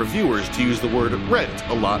further get reviewers to use the word rent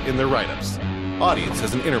a lot in their write-ups. Audience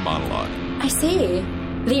has an inner monologue. I see.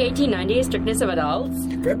 The 1890s strictness of adults.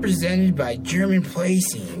 Represented by German play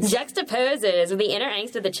scenes. Juxtaposes with the inner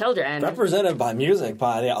angst of the children. Represented by music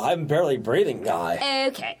by the I'm barely breathing guy.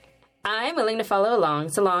 Okay. I'm willing to follow along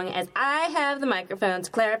so long as I have the microphone to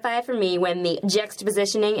clarify for me when the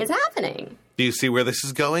juxtapositioning is happening. Do you see where this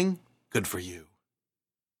is going? Good for you.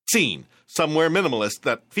 Scene. Somewhere minimalist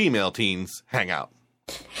that female teens hang out.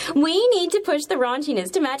 We need to push the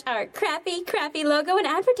raunchiness to match our crappy logo and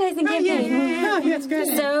advertising campaign. That's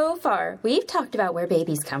good. So far, we've talked about where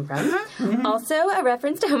babies come from. Also, a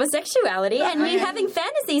reference to homosexuality and me having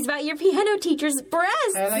fantasies about your piano teacher's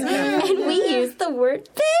breasts. And we use the word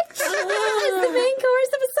bitch as the main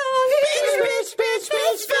chorus of a song.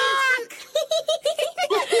 Bitch, fuck!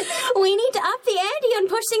 We need to up the ante on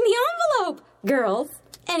pushing the envelope. Girls,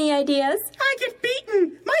 any ideas? I get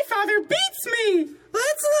beaten. My father beats me.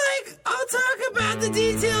 I'll talk about the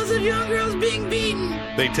details of young girls being beaten.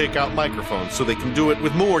 They take out microphones so they can do it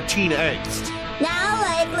with more teen angst. Now,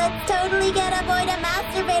 let's totally get a boy to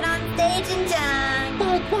masturbate on stage and junk.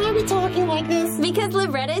 Why are we talking like this? Because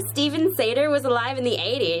librettist Steven Sater was alive in the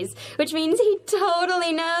 80s, which means he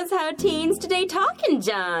totally knows how teens today talk in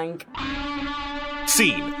junk.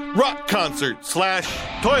 Scene. Rock concert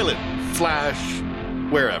 / toilet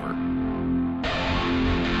 / wherever.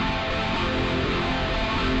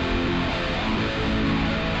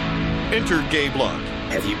 Enter Gay Blonde.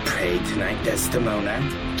 Have you prayed tonight, Desdemona?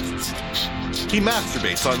 He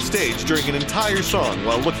masturbates on stage during an entire song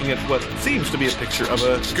while looking at what seems to be a picture of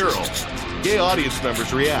a girl. Gay audience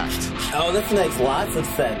members react. Oh, this makes lots of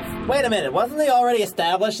sense. Wait a minute, wasn't he already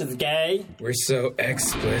established as gay? We're so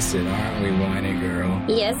explicit, aren't we, whiny girl?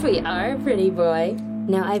 Yes, we are, pretty boy.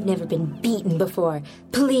 Now, I've never been beaten before.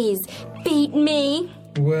 Please, beat me.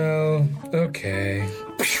 Well, okay.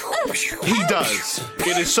 He does.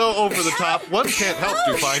 It is so over the top, one can't help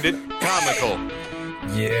to find it comical.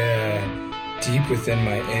 Yeah. Deep within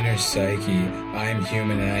my inner psyche, I'm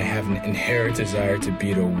human and I have an inherent desire to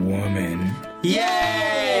beat a woman.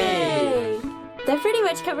 Yay! That pretty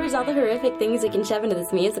much covers all the horrific things we can shove into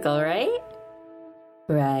this musical, right?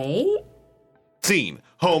 Right? Scene.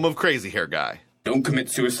 Home of Crazy Hair Guy. Don't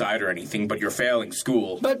commit suicide or anything, but you're failing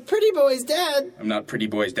school. But Pretty Boy's dad. I'm not Pretty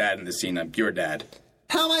Boy's dad in the scene, I'm your dad.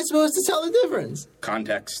 How am I supposed to tell the difference?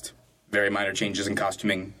 Context. Very minor changes in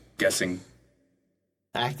costuming. Guessing.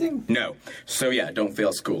 Acting? No. So yeah, don't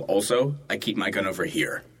fail school. Also, I keep my gun over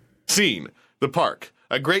here. Scene. The park.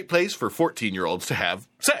 A great place for 14-year-olds to have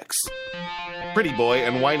sex. Pretty boy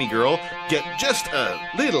and whiny girl get just a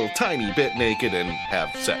little tiny bit naked and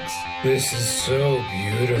have sex. This is so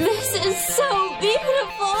beautiful. This is so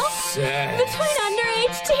beautiful. Sex. Between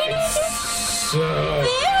underage teenagers. So...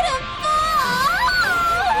 Beautiful.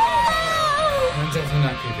 I'm definitely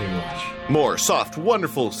not creepy to watch. More soft,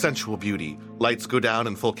 wonderful, sensual beauty. Lights go down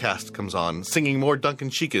and full cast comes on, singing more Duncan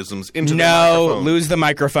Sheikisms into the microphone. Lose the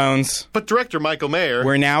microphones. But director Michael Mayer...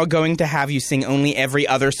 We're now going to have you sing only every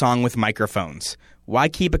other song with microphones. Why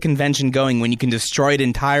keep a convention going when you can destroy it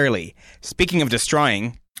entirely? Speaking of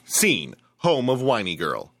destroying... Scene. Home of Whiny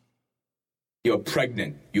Girl. You're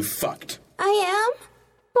pregnant. You fucked. I am?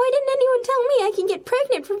 Why didn't anyone tell me I can get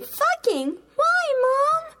pregnant from fucking? Why,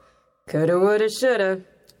 Mom? Coulda, woulda, shoulda.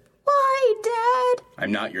 Why, Dad?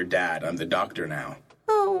 I'm not your dad. I'm the doctor now.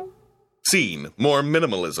 Oh. Scene. More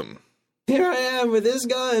minimalism. Here I am with this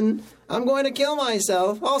gun. I'm going to kill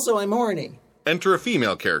myself. Also, I'm horny. Enter a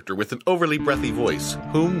female character with an overly breathy voice,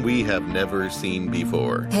 whom we have never seen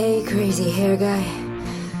before. Hey, crazy hair guy.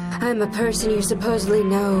 I'm a person you supposedly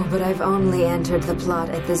know, but I've only entered the plot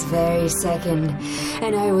at this very second,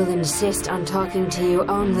 and I will insist on talking to you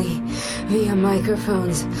only via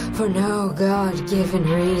microphones for no God-given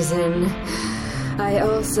reason. I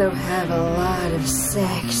also have a lot of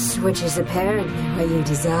sex, which is apparently what you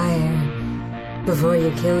desire. Before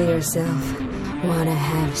you kill yourself, wanna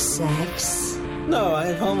have sex? No, I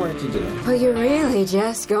have homework to do. Well, you're really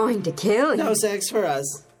just going to kill you. No sex for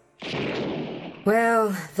us.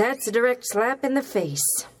 Well, that's a direct slap in the face.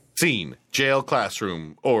 Scene. Jail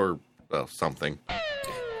classroom. Or, well, something.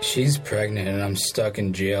 She's pregnant and I'm stuck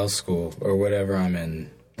in jail school, or whatever I'm in.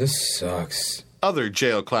 This sucks. Other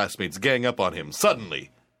jail classmates gang up on him suddenly.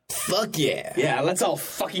 Fuck yeah. Yeah, let's all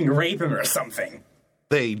fucking rape him or something.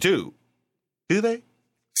 They do. Do they?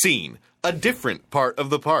 Scene. A different part of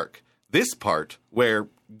the park. This part where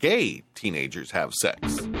gay teenagers have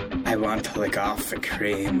sex. I want to lick off the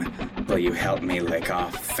cream. Will you help me lick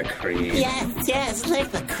off the cream? Yes,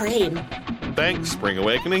 lick the cream. Thanks, Spring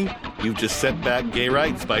Awakening. You've just set back gay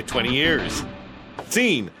rights by 20 years.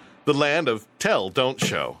 Scene. The land of tell, don't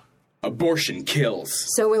show. Abortion kills.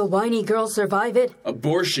 So will whiny girl survive it?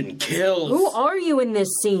 Abortion kills. Who are you in this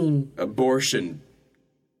scene? Abortion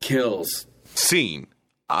kills. Scene.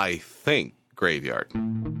 I think graveyard.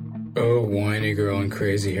 Oh, whiny girl and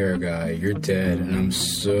crazy hair guy, you're dead, and I'm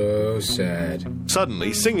so sad.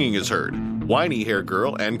 Suddenly, singing is heard. Whiny hair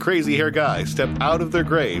girl and crazy hair guy step out of their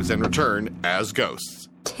graves and return as ghosts.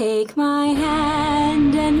 Take my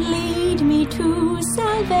hand and lead me to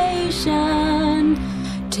salvation.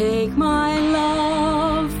 Take my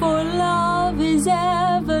love, for love is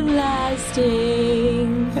everlasting.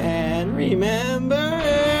 And remember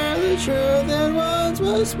the truth that once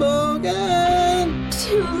was spoken.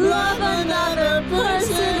 To love another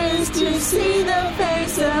person is to see the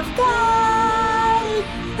face of God.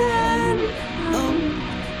 And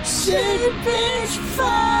shit, bitch,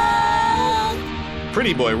 fuck.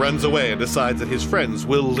 Pretty boy runs away and decides that his friends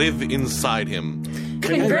will live inside him.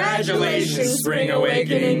 Congratulations, Spring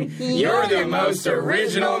Awakening. You're the most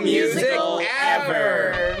original musical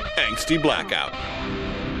ever. Angsty Blackout.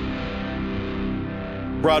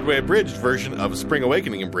 Broadway abridged version of Spring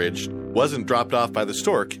Awakening abridged wasn't dropped off by the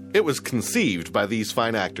stork. It was conceived by these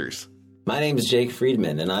fine actors. My name's Jake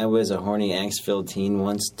Friedman, and I was a horny angst-filled teen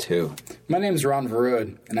once, too. My name's Ron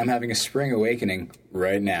Verode, and I'm having a spring awakening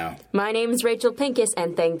right now. My name's Rachel Pincus,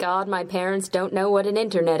 and thank God my parents don't know what an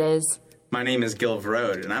internet is. My name is Gil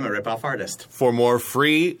Verode, and I'm a rip-off artist. For more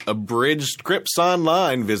free, abridged scripts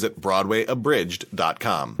online, visit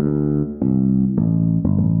BroadwayAbridged.com.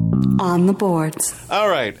 On the Boards. All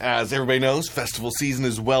right, as everybody knows, festival season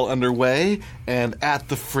is well underway, and at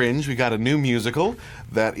the Fringe, we got a new musical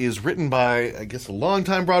that is written by, I guess, a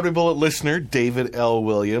longtime Broadway Bullet listener, David L.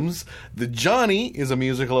 Williams. The Johnny is a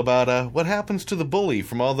musical about what happens to the bully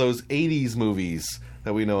from all those 80s movies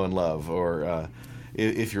that we know and love, or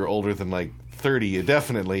if you're older than, 30, you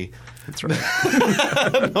definitely... That's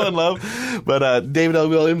right. know and love. But David L.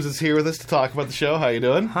 Williams is here with us to talk about the show. How you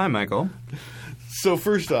doing? Hi, Michael. So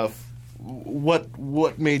first off,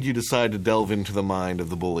 what made you decide to delve into the mind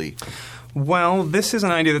of the bully? Well, this is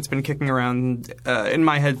an idea that's been kicking around in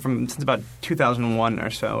my head since about 2001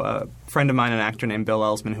 or so. A friend of mine, an actor named Bill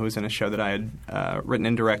Ellsman, who was in a show that I had written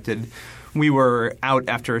and directed, we were out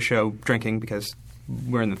after a show drinking because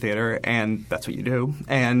we're in the theater, and that's what you do.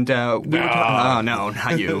 And we were talking... Oh, no,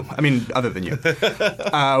 not you. I mean, other than you.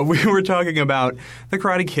 We were talking about The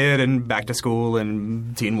Karate Kid and Back to School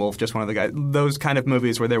and Teen Wolf, just one of the guys. Those kind of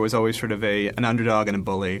movies where there was always sort of an underdog and a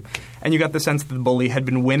bully. And you got the sense that the bully had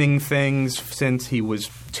been winning things since he was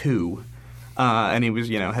 2. And he was,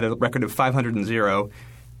 had a record of 500-0.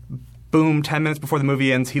 Boom, 10 minutes before the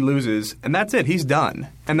movie ends, he loses. And that's it. He's done.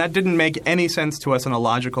 And that didn't make any sense to us on a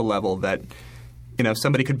logical level that...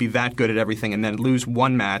 somebody could be that good at everything and then lose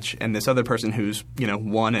one match, and this other person who's,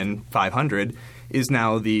 1 in 500 is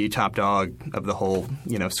now the top dog of the whole,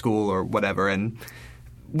 school or whatever. And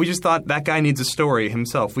we just thought that guy needs a story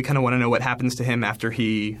himself. We kind of want to know what happens to him after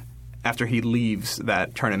he leaves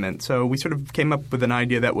that tournament. So we sort of came up with an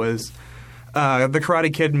idea that was The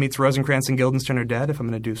Karate Kid meets Rosencrantz and Guildenstern are dead, if I'm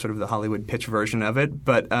going to do sort of the Hollywood pitch version of it.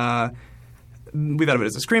 But we thought of it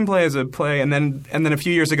as a screenplay, as a play, and then a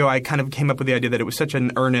few years ago I kind of came up with the idea that it was such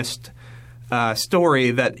an earnest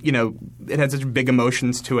story that, it had such big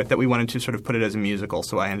emotions to it that we wanted to sort of put it as a musical.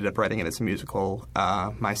 So I ended up writing it as a musical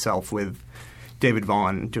myself with David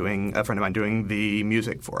Vaughn, a friend of mine, doing the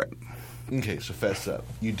music for it. Okay, so fess up.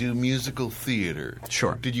 You do musical theater.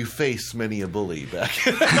 Sure. Did you face many a bully back?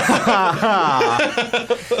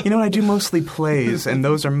 I do mostly plays, and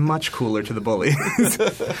those are much cooler to the bullies.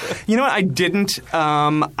 You know what? I didn't.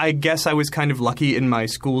 I guess I was kind of lucky in my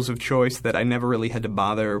schools of choice that I never really had to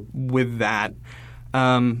bother with that.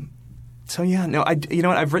 So yeah, no. You know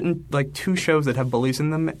what? I've written 2 shows that have bullies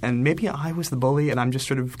in them, and maybe I was the bully, and I'm just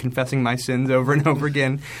sort of confessing my sins over and over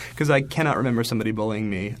again because I cannot remember somebody bullying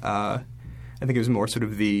me. I think it was more sort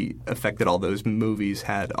of the effect that all those movies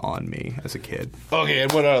had on me as a kid. Okay,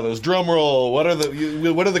 and what are those? Drum roll. What are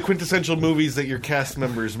the quintessential movies that your cast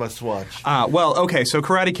members must watch? Well, okay, so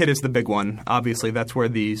Karate Kid is the big one. Obviously, that's where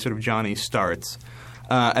the sort of Johnny starts.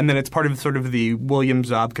 And then it's part of sort of the William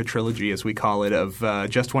Zabka trilogy, as we call it, of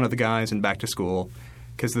Just One of the Guys and Back to School,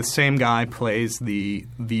 because the same guy plays the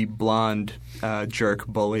blonde jerk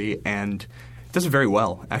bully and does it very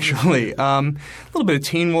well, actually. A little bit of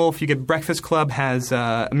Teen Wolf. You get Breakfast Club has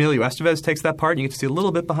Emilio Estevez takes that part. And you get to see a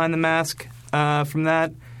little bit behind the mask from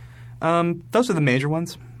that. Those are the major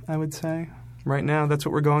ones, I would say. Right now, that's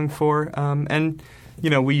what we're going for. And,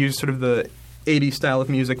 we use sort of the 80s style of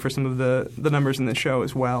music for some of the numbers in the show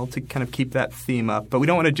as well to kind of keep that theme up. But we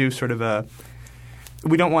don't want to do sort of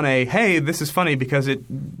we don't want hey, this is funny because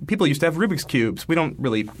people used to have Rubik's Cubes. We don't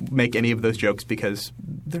really make any of those jokes because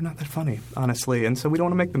they're not that funny, honestly. And so we don't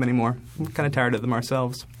want to make them anymore. We're kind of tired of them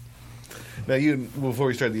ourselves. Now, before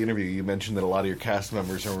we started the interview, you mentioned that a lot of your cast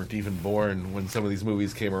members weren't even born when some of these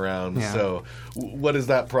movies came around. Yeah. So what has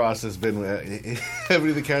that process been? Have any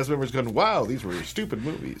of the cast members gone, wow, these were stupid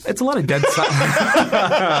movies? It's a lot of dead silence.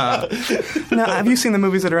 No, have you seen the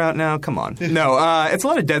movies that are out now? Come on. No, it's a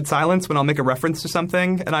lot of dead silence when I'll make a reference to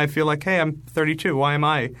something, and I feel like, hey, I'm 32. Why am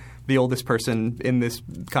I the oldest person in this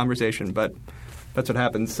conversation? But that's what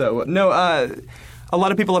happens. So, no, a lot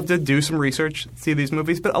of people have to do some research, see these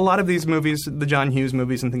movies, but a lot of these movies, the John Hughes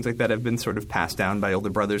movies and things like that, have been sort of passed down by older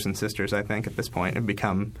brothers and sisters, I think, at this point, and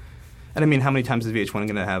become... And I mean, how many times is VH1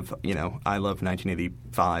 going to have, I Love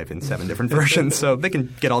 1985 in 7 different versions? So they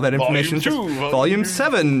can get all that information. Volume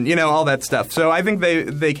 7, all that stuff. So I think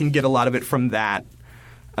they can get a lot of it from that.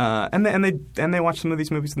 And they watch some of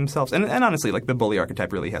these movies themselves. And honestly, the bully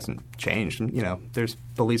archetype really hasn't changed. There's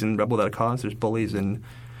bullies in Rebel Without a Cause. There's bullies in...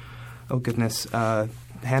 Oh, goodness.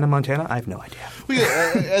 Hannah Montana? I have no idea. Well,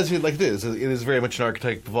 yeah, as it is very much an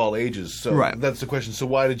archetype of all ages. So right. That's the question. So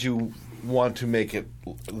why did you want to make it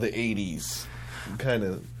the 80s? Kind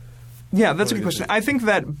of. Yeah, that's a good question. I think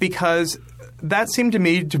that because that seemed to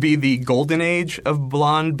me to be the golden age of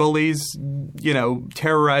blonde bullies,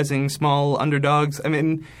 terrorizing small underdogs. I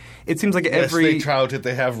mean, it seems like every... Yes, they tout it.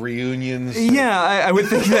 They have reunions. Yeah, I would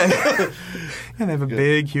think that... Yeah, they have a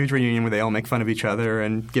big, huge reunion where they all make fun of each other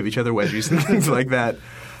and give each other wedgies and things like that.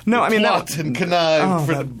 No, I mean plot and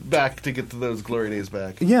connive back to get to those glory days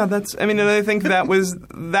back. Yeah, and I think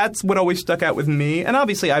that's what always stuck out with me. And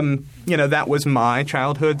obviously, that was my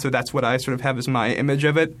childhood, so that's what I sort of have as my image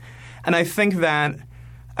of it. And I think that,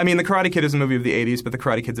 The Karate Kid is a movie of the 80s, but The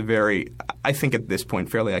Karate Kid's a very, I think at this point,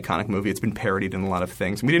 fairly iconic movie. It's been parodied in a lot of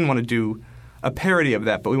things. And we didn't want to do a parody of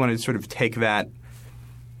that, but we wanted to sort of take that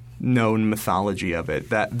known mythology of it,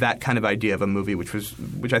 that kind of idea of a movie, which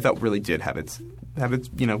I thought really did have its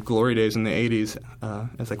glory days in the 80s,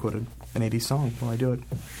 as I quoted an 80s song while I do it.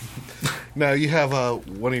 Now you have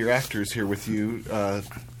one of your actors here with you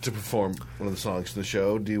to perform one of the songs in the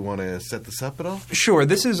show. Do you want to set this up at all? Sure.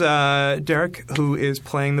 This is Derek, who is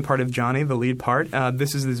playing the part of Johnny, the lead part.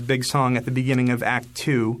 This is this big song at the beginning of Act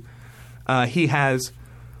 2. He has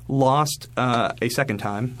lost a second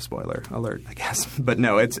time. Spoiler alert, I guess. But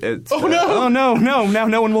no, it's oh, no! Oh, no. Now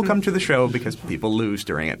no one will come to the show because people lose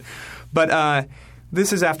during it. But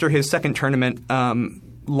this is after his second tournament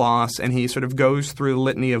loss, and he sort of goes through the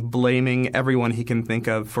litany of blaming everyone he can think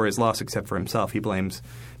of for his loss except for himself. He blames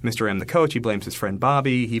Mr. M, the coach. He blames his friend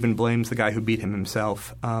Bobby. He even blames the guy who beat him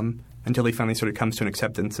himself until he finally sort of comes to an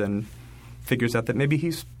acceptance and figures out that maybe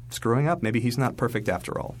he's screwing up. Maybe he's not perfect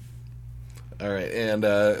after all. All right, and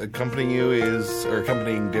accompanying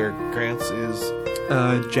Derek Krantz is?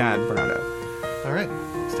 Jad Bernardo. All right,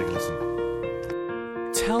 let's take a listen.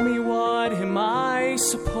 Tell me, what am I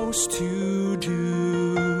supposed to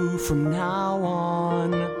do from now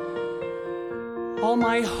on? All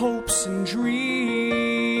my hopes and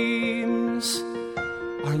dreams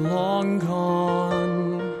are long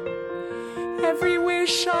gone. Every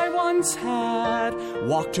wish I once had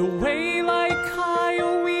walked away like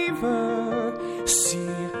Kyle Weaver. See,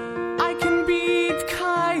 I can beat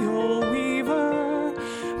Kyle Weaver,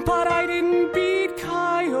 but I didn't beat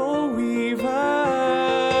Kyle Weaver.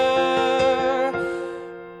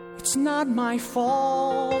 It's not my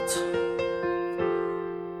fault.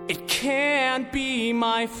 It can't be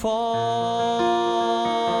my fault.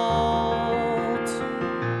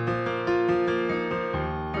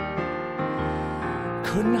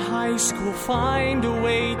 Couldn't high school find a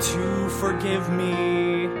way to forgive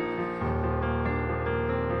me?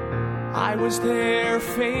 I was their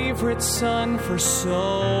favorite son for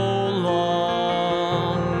so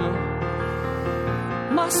long.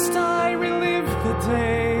 Must I relive the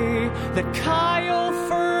day that Kyle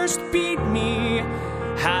first beat me?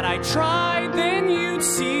 Had I tried, then you'd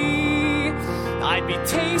see I'd be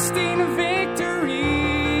tasting victory.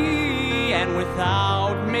 And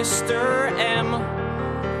without Mr. M,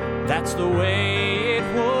 that's the way it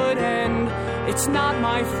would end. It's not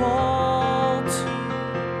my fault.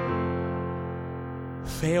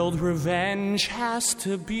 Failed revenge has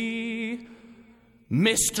to be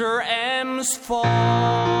Mr. M's fault.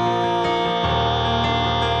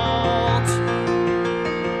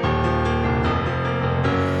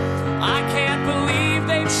 I can't believe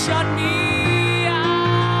they've shut me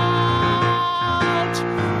out.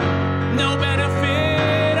 No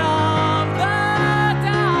benefit of the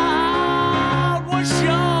doubt was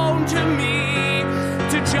shown to me,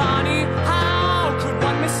 to Johnny. How could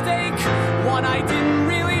one mistake, one I didn't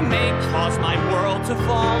really make, cause my world to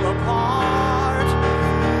fall apart?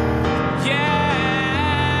 Yeah,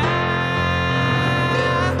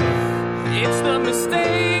 it's the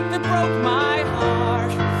mistake that broke my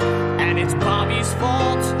heart, and it's Bobby's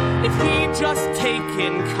fault. If he'd just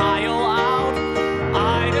taken Kyle out,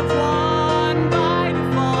 I'd have won by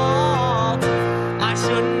default. I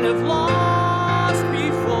shouldn't have lost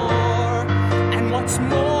before, and what's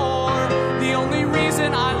more, the only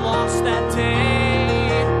reason I lost that day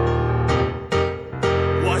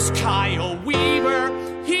was Kyle Weaver.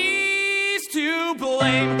 He's to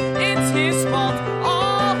blame. It's his fault,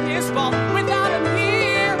 all his fault. Without him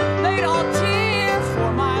here, they'd all cheer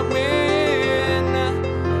for my win,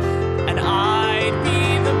 and I'd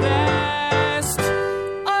be the best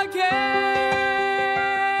again.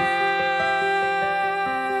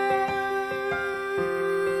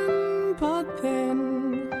 But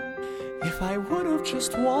then, if I would have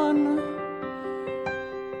just won,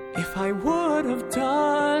 if I would have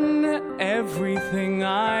done everything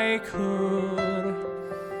I could,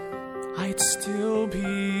 I'd still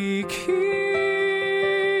be king.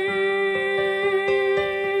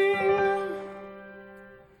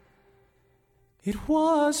 It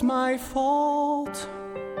was my fault.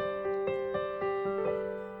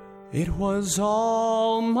 It was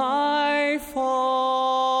all my fault.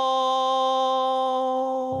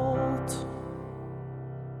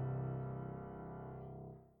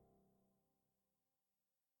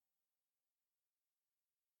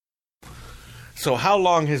 So how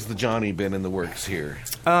long has the Johnny been in the works here?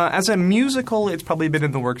 As a musical, it's probably been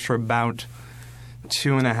in the works for about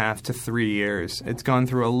 2.5 to 3 years. It's gone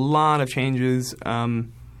through a lot of changes,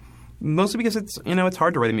 mostly because it's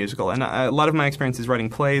hard to write a musical. And a lot of my experience is writing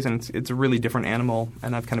plays, and it's a really different animal,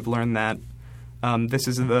 and I've kind of learned that. This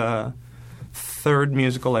is the third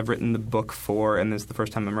musical I've written the book for, and this is the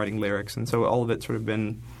first time I'm writing lyrics. And so all of it's sort of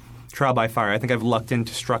been trial by fire. I think I've lucked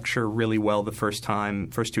into structure really well the first 2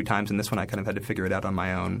 times, and this one I kind of had to figure it out on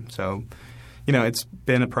my own. So, it's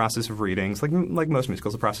been a process of readings, like most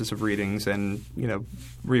musicals, a process of readings and,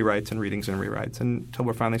 rewrites and readings and rewrites until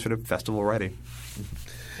we're finally sort of festival ready.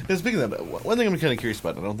 Now, speaking of that, one thing I'm kind of curious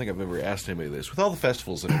about, and I don't think I've ever asked anybody this, with all the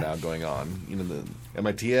festivals that are now going on, the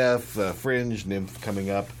MITF, Fringe, NYMF coming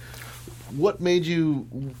up, what made you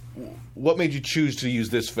choose to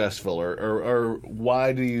use this festival, or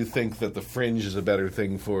why do you think that the Fringe is a better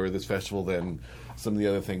thing for this festival than some of the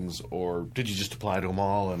other things, or did you just apply to them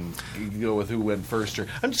all and you go with who went first? Or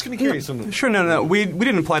I'm just kind of curious. Sure, no, we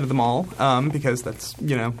didn't apply to them all because that's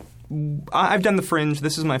I've done the Fringe.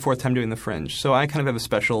 This is my 4th time doing the Fringe, so I kind of have a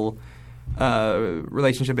special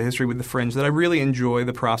relationship, a history with the Fringe that I really enjoy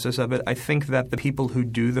the process of it. I think that the people who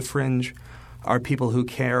do the Fringe are people who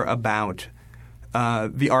care about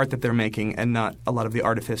the art that they're making and not a lot of the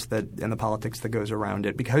artifice and the politics that goes around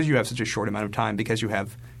it, because you have such a short amount of time, because you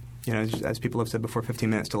have, as people have said before,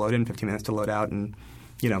 15 minutes to load in, 15 minutes to load out, and,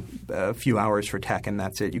 a few hours for tech, and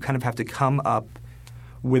that's it. You kind of have to come up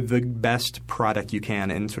with the best product you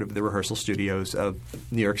can in sort of the rehearsal studios of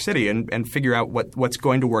New York City and figure out what's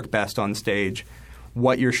going to work best on stage,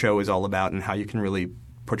 what your show is all about, and how you can really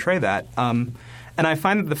portray that. And I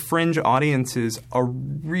find that the Fringe audiences are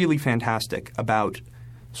really fantastic about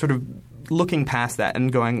sort of looking past that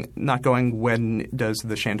and not going when does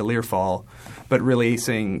the chandelier fall, but really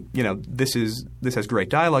saying, this has great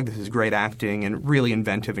dialogue, this is great acting, and really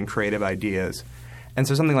inventive and creative ideas. And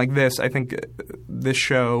so something like this, I think this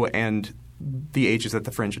show and the ages that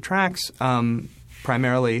the Fringe attracts,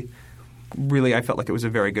 primarily, really I felt like it was a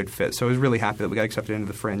very good fit. So I was really happy that we got accepted into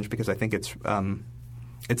the Fringe, because I think it's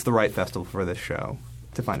the right festival for this show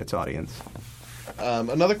to find its audience.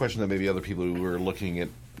 Another question that maybe other people who were looking at,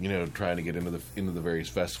 trying to get into the various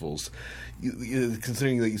festivals,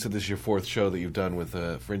 considering that you said this is your 4th show that you've done with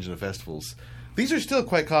Fringe and the festivals, these are still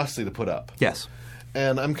quite costly to put up. Yes.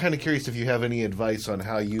 And I'm kind of curious if you have any advice on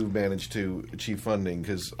how you managed to achieve funding,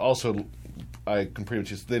 because also I can pretty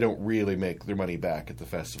much they don't really make their money back at the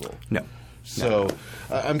festival. No. So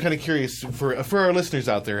I'm kind of curious for our listeners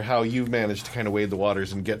out there how you've managed to kind of wade the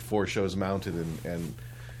waters and get 4 shows mounted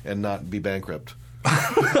and not be bankrupt.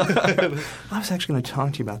 I was actually going to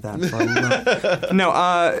talk to you about that.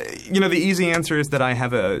 No, the easy answer is that I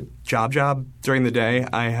have a job during the day.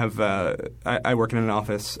 I work in an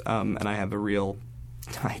office, and I have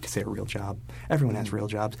I hate to say a real job. Everyone has real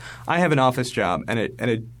jobs. I have an office job, and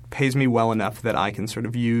it pays me well enough that I can sort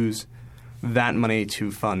of use that money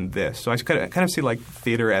to fund this. So I kind of see like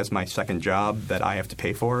theater as my second job that I have to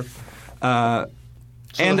pay for. So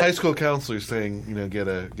and the high school counselor is saying, get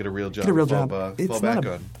a real job. Get a real job. Fall back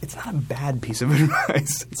on. It's not a bad piece of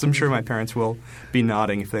advice. So I'm sure my parents will be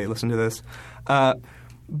nodding if they listen to this.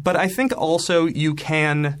 But I think also you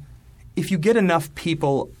can, if you get enough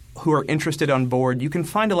people who are interested on board, you can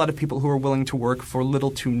find a lot of people who are willing to work for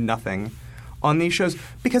little to nothing on these shows,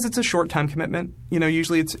 because it's a short time commitment.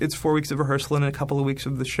 Usually it's 4 weeks of rehearsal and a couple of weeks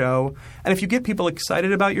of the show. And if you get people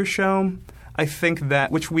excited about your show, I think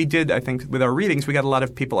that, which we did, I think, with our readings, we got a lot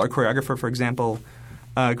of people. Our choreographer, for example,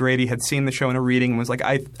 Grady, had seen the show in a reading and was like,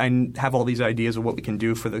 I have all these ideas of what we can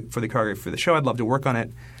do for the choreography for the show. I'd love to work on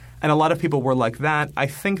it. And a lot of people were like that. I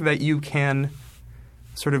think that you can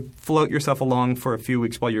sort of float yourself along for a few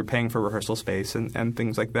weeks while you're paying for rehearsal space and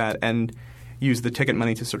things like that, and use the ticket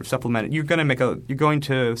money to sort of supplement it. You're going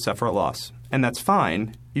to suffer a loss, and that's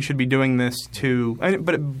fine. You should be doing this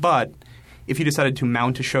but if you decided to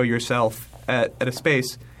mount a show yourself at a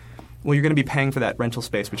space, well, you're going to be paying for that rental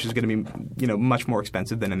space, which is going to be much more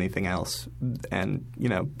expensive than anything else. And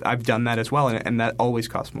I've done that as well, and that always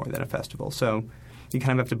costs more than a festival. So you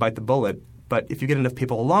kind of have to bite the bullet. But if you get enough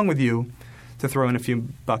people along with you to throw in a few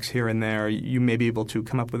bucks here and there, you may be able to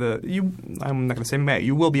come up with I'm not going to say may.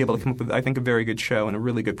 You will be able to come up with, I think, a very good show and a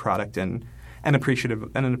really good product and an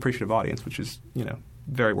appreciative audience, which is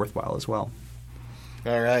very worthwhile as well.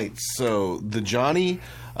 All right. So the Johnny,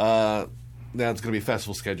 now it's going to be a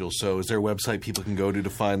festival schedule. So is there a website people can go to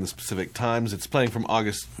find the specific times? It's playing from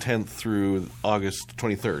August 10th through August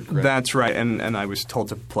 23rd, correct? That's right. And I was told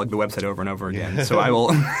to plug the website over and over again. So I will.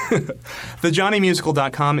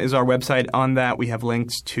 TheJohnnyMusical.com is our website. On that, we have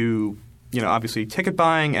links to, obviously ticket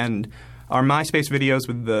buying and our MySpace videos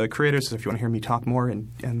with the creators, so if you want to hear me talk more,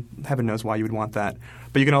 and heaven knows why you would want that.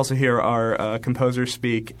 But you can also hear our composers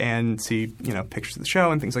speak and see, pictures of the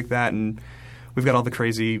show and things like that. And we've got all the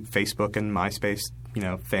crazy Facebook and MySpace,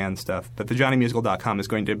 fan stuff. But thejohnnymusical.com is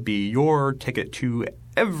going to be your ticket to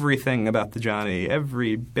everything about the Johnny,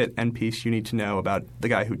 every bit and piece you need to know about the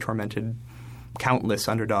guy who tormented countless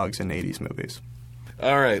underdogs in 80s movies.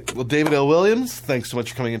 All right. Well, David L. Williams, thanks so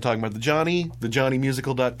much for coming and talking about the Johnny,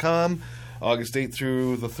 thejohnnymusical.com, August 8th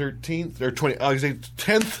through the 13th, or August 8th,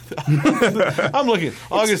 10th. I'm looking.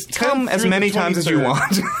 August 10th. Come as many times as you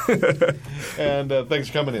want. And thanks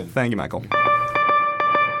for coming in. Thank you, Michael.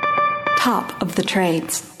 Top of the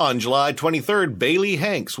trades. On July 23rd, Bailey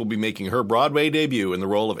Hanks will be making her Broadway debut in the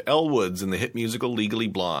role of Elle Woods in the hit musical Legally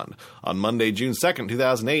Blonde. On Monday, June 2nd,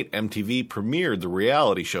 2008, MTV premiered the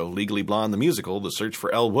reality show Legally Blonde the Musical, The Search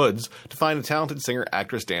for Elle Woods, to find a talented singer,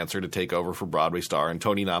 actress, dancer to take over for Broadway star and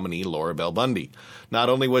Tony nominee Laura Bell Bundy. Not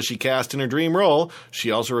only was she cast in her dream role,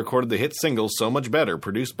 she also recorded the hit single So Much Better,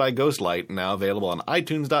 produced by Ghostlight, now available on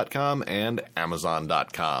iTunes.com and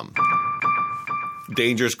Amazon.com.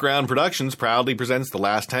 Dangerous Ground Productions proudly presents The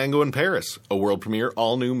Last Tango in Paris, a world premiere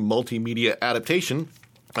all-new multimedia adaptation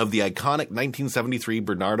of the iconic 1973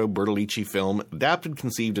 Bernardo Bertolucci film, adapted,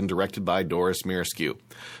 conceived, and directed by Doris Mirescu.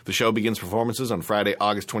 The show begins performances on Friday,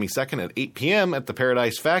 August 22nd at 8 p.m. at the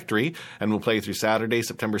Paradise Factory and will play through Saturday,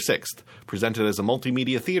 September 6th. Presented as a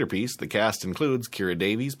multimedia theater piece, the cast includes Keira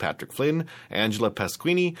Davies, Patrick Flynn, Angela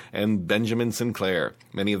Pasquini, and Benjamin Sinclair.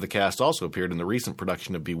 Many of the cast also appeared in the recent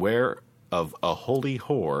production of Beware of a Holy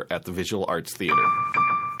Whore at the Visual Arts Theater.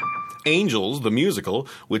 Angels, the musical,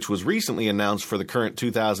 which was recently announced for the current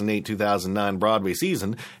 2008-2009 Broadway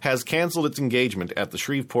season, has canceled its engagement at the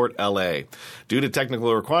Shreveport, L.A. Due to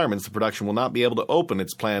technical requirements, the production will not be able to open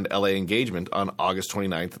its planned L.A. engagement on August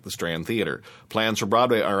 29th at the Strand Theater. Plans for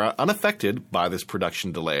Broadway are unaffected by this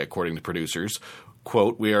production delay, according to producers.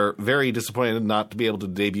 Quote, "We are very disappointed not to be able to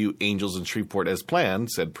debut Angels in Shreveport as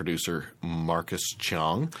planned," said producer Marcus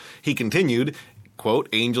Chong. He continued, quote,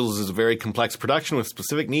 "Angels is a very complex production with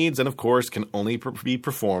specific needs and, of course, can only be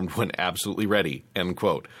performed when absolutely ready," end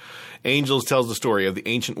quote. Angels tells the story of the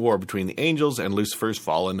ancient war between the angels and Lucifer's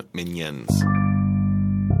fallen minions.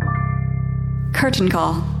 Curtain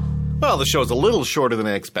call. Well, the show is a little shorter than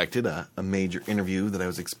I expected. A major interview that I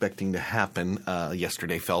was expecting to happen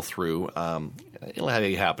yesterday fell through. It'll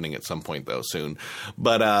be happening at some point, though, soon.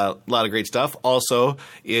 But a lot of great stuff. Also,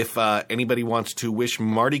 if anybody wants to wish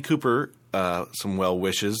Marty Cooper some well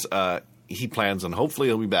wishes, he plans on, hopefully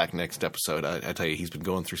he'll be back next episode. I tell you, he's been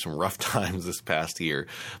going through some rough times this past year.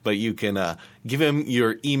 But you can give him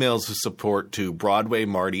your emails of support to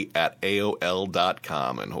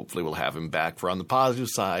BroadwayMarty@AOL.com, and hopefully we'll have him back for On the Positive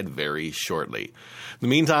Side very shortly. In the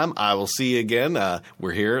meantime, I will see you again.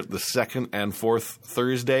 We're here the second and fourth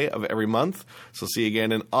Thursday of every month, so see you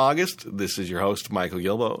again in August. This is your host, Michael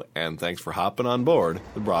Gilbo, and thanks for hopping on board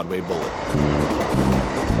the Broadway Bullet.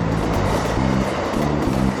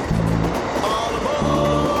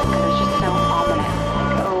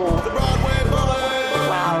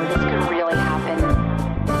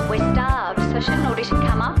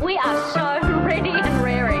 We are so ready and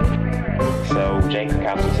raring. So Jake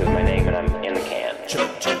Kowski says my name and I'm in the can.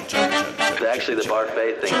 Actually, the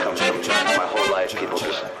Barfay thing comes from my whole life. People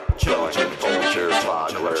just going Folger,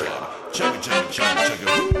 Fogler.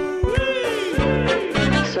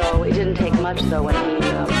 So it didn't take much, though, when he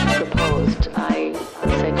proposed. I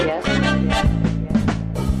said yes.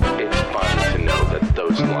 It's fun to know that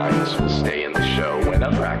those lines will stay in the show when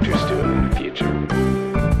other actors do it in the future.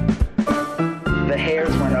 The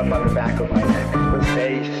hairs went up on the back of my neck. It was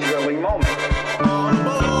a thrilling moment.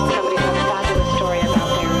 Somebody has a fabulous story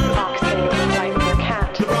about their fox getting in a fight with their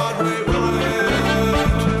cat.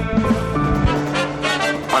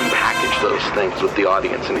 Unpackage those things with the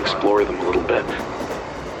audience and explore them a little bit.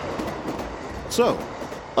 So,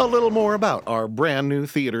 a little more about our brand new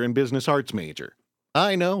theater and business arts major.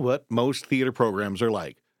 I know what most theater programs are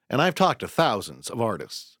like, and I've talked to thousands of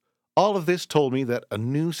artists. All of this told me that a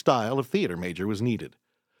new style of theater major was needed.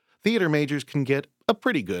 Theater majors can get a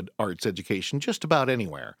pretty good arts education just about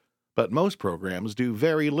anywhere, but most programs do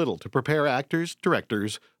very little to prepare actors,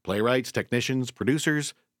 directors, playwrights, technicians,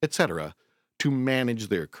 producers, etc. to manage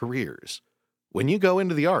their careers. When you go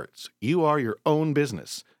into the arts, you are your own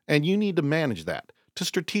business, and you need to manage that to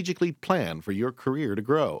strategically plan for your career to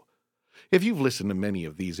grow. If you've listened to many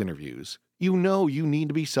of these interviews, you know you need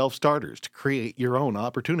to be self-starters to create your own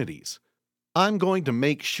opportunities. I'm going to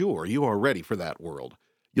make sure you are ready for that world.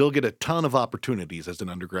 You'll get a ton of opportunities as an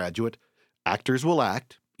undergraduate. Actors will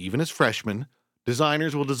act, even as freshmen.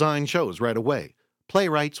 Designers will design shows right away.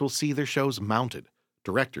 Playwrights will see their shows mounted.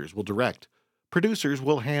 Directors will direct. Producers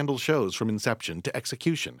will handle shows from inception to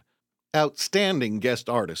execution. Outstanding guest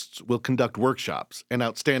artists will conduct workshops, and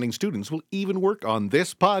outstanding students will even work on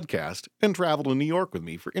this podcast and travel to New York with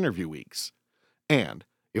me for interview weeks. And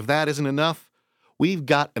if that isn't enough, we've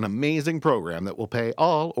got an amazing program that will pay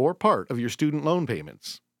all or part of your student loan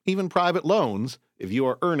payments, even private loans if you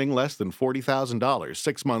are earning less than $40,000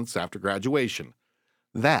 6 months after graduation.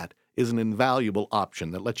 That is an invaluable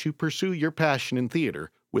option that lets you pursue your passion in theater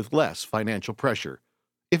with less financial pressure.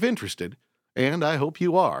 If interested, and I hope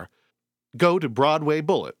you are, go to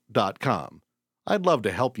BroadwayBullet.com. I'd love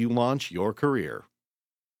to help you launch your career.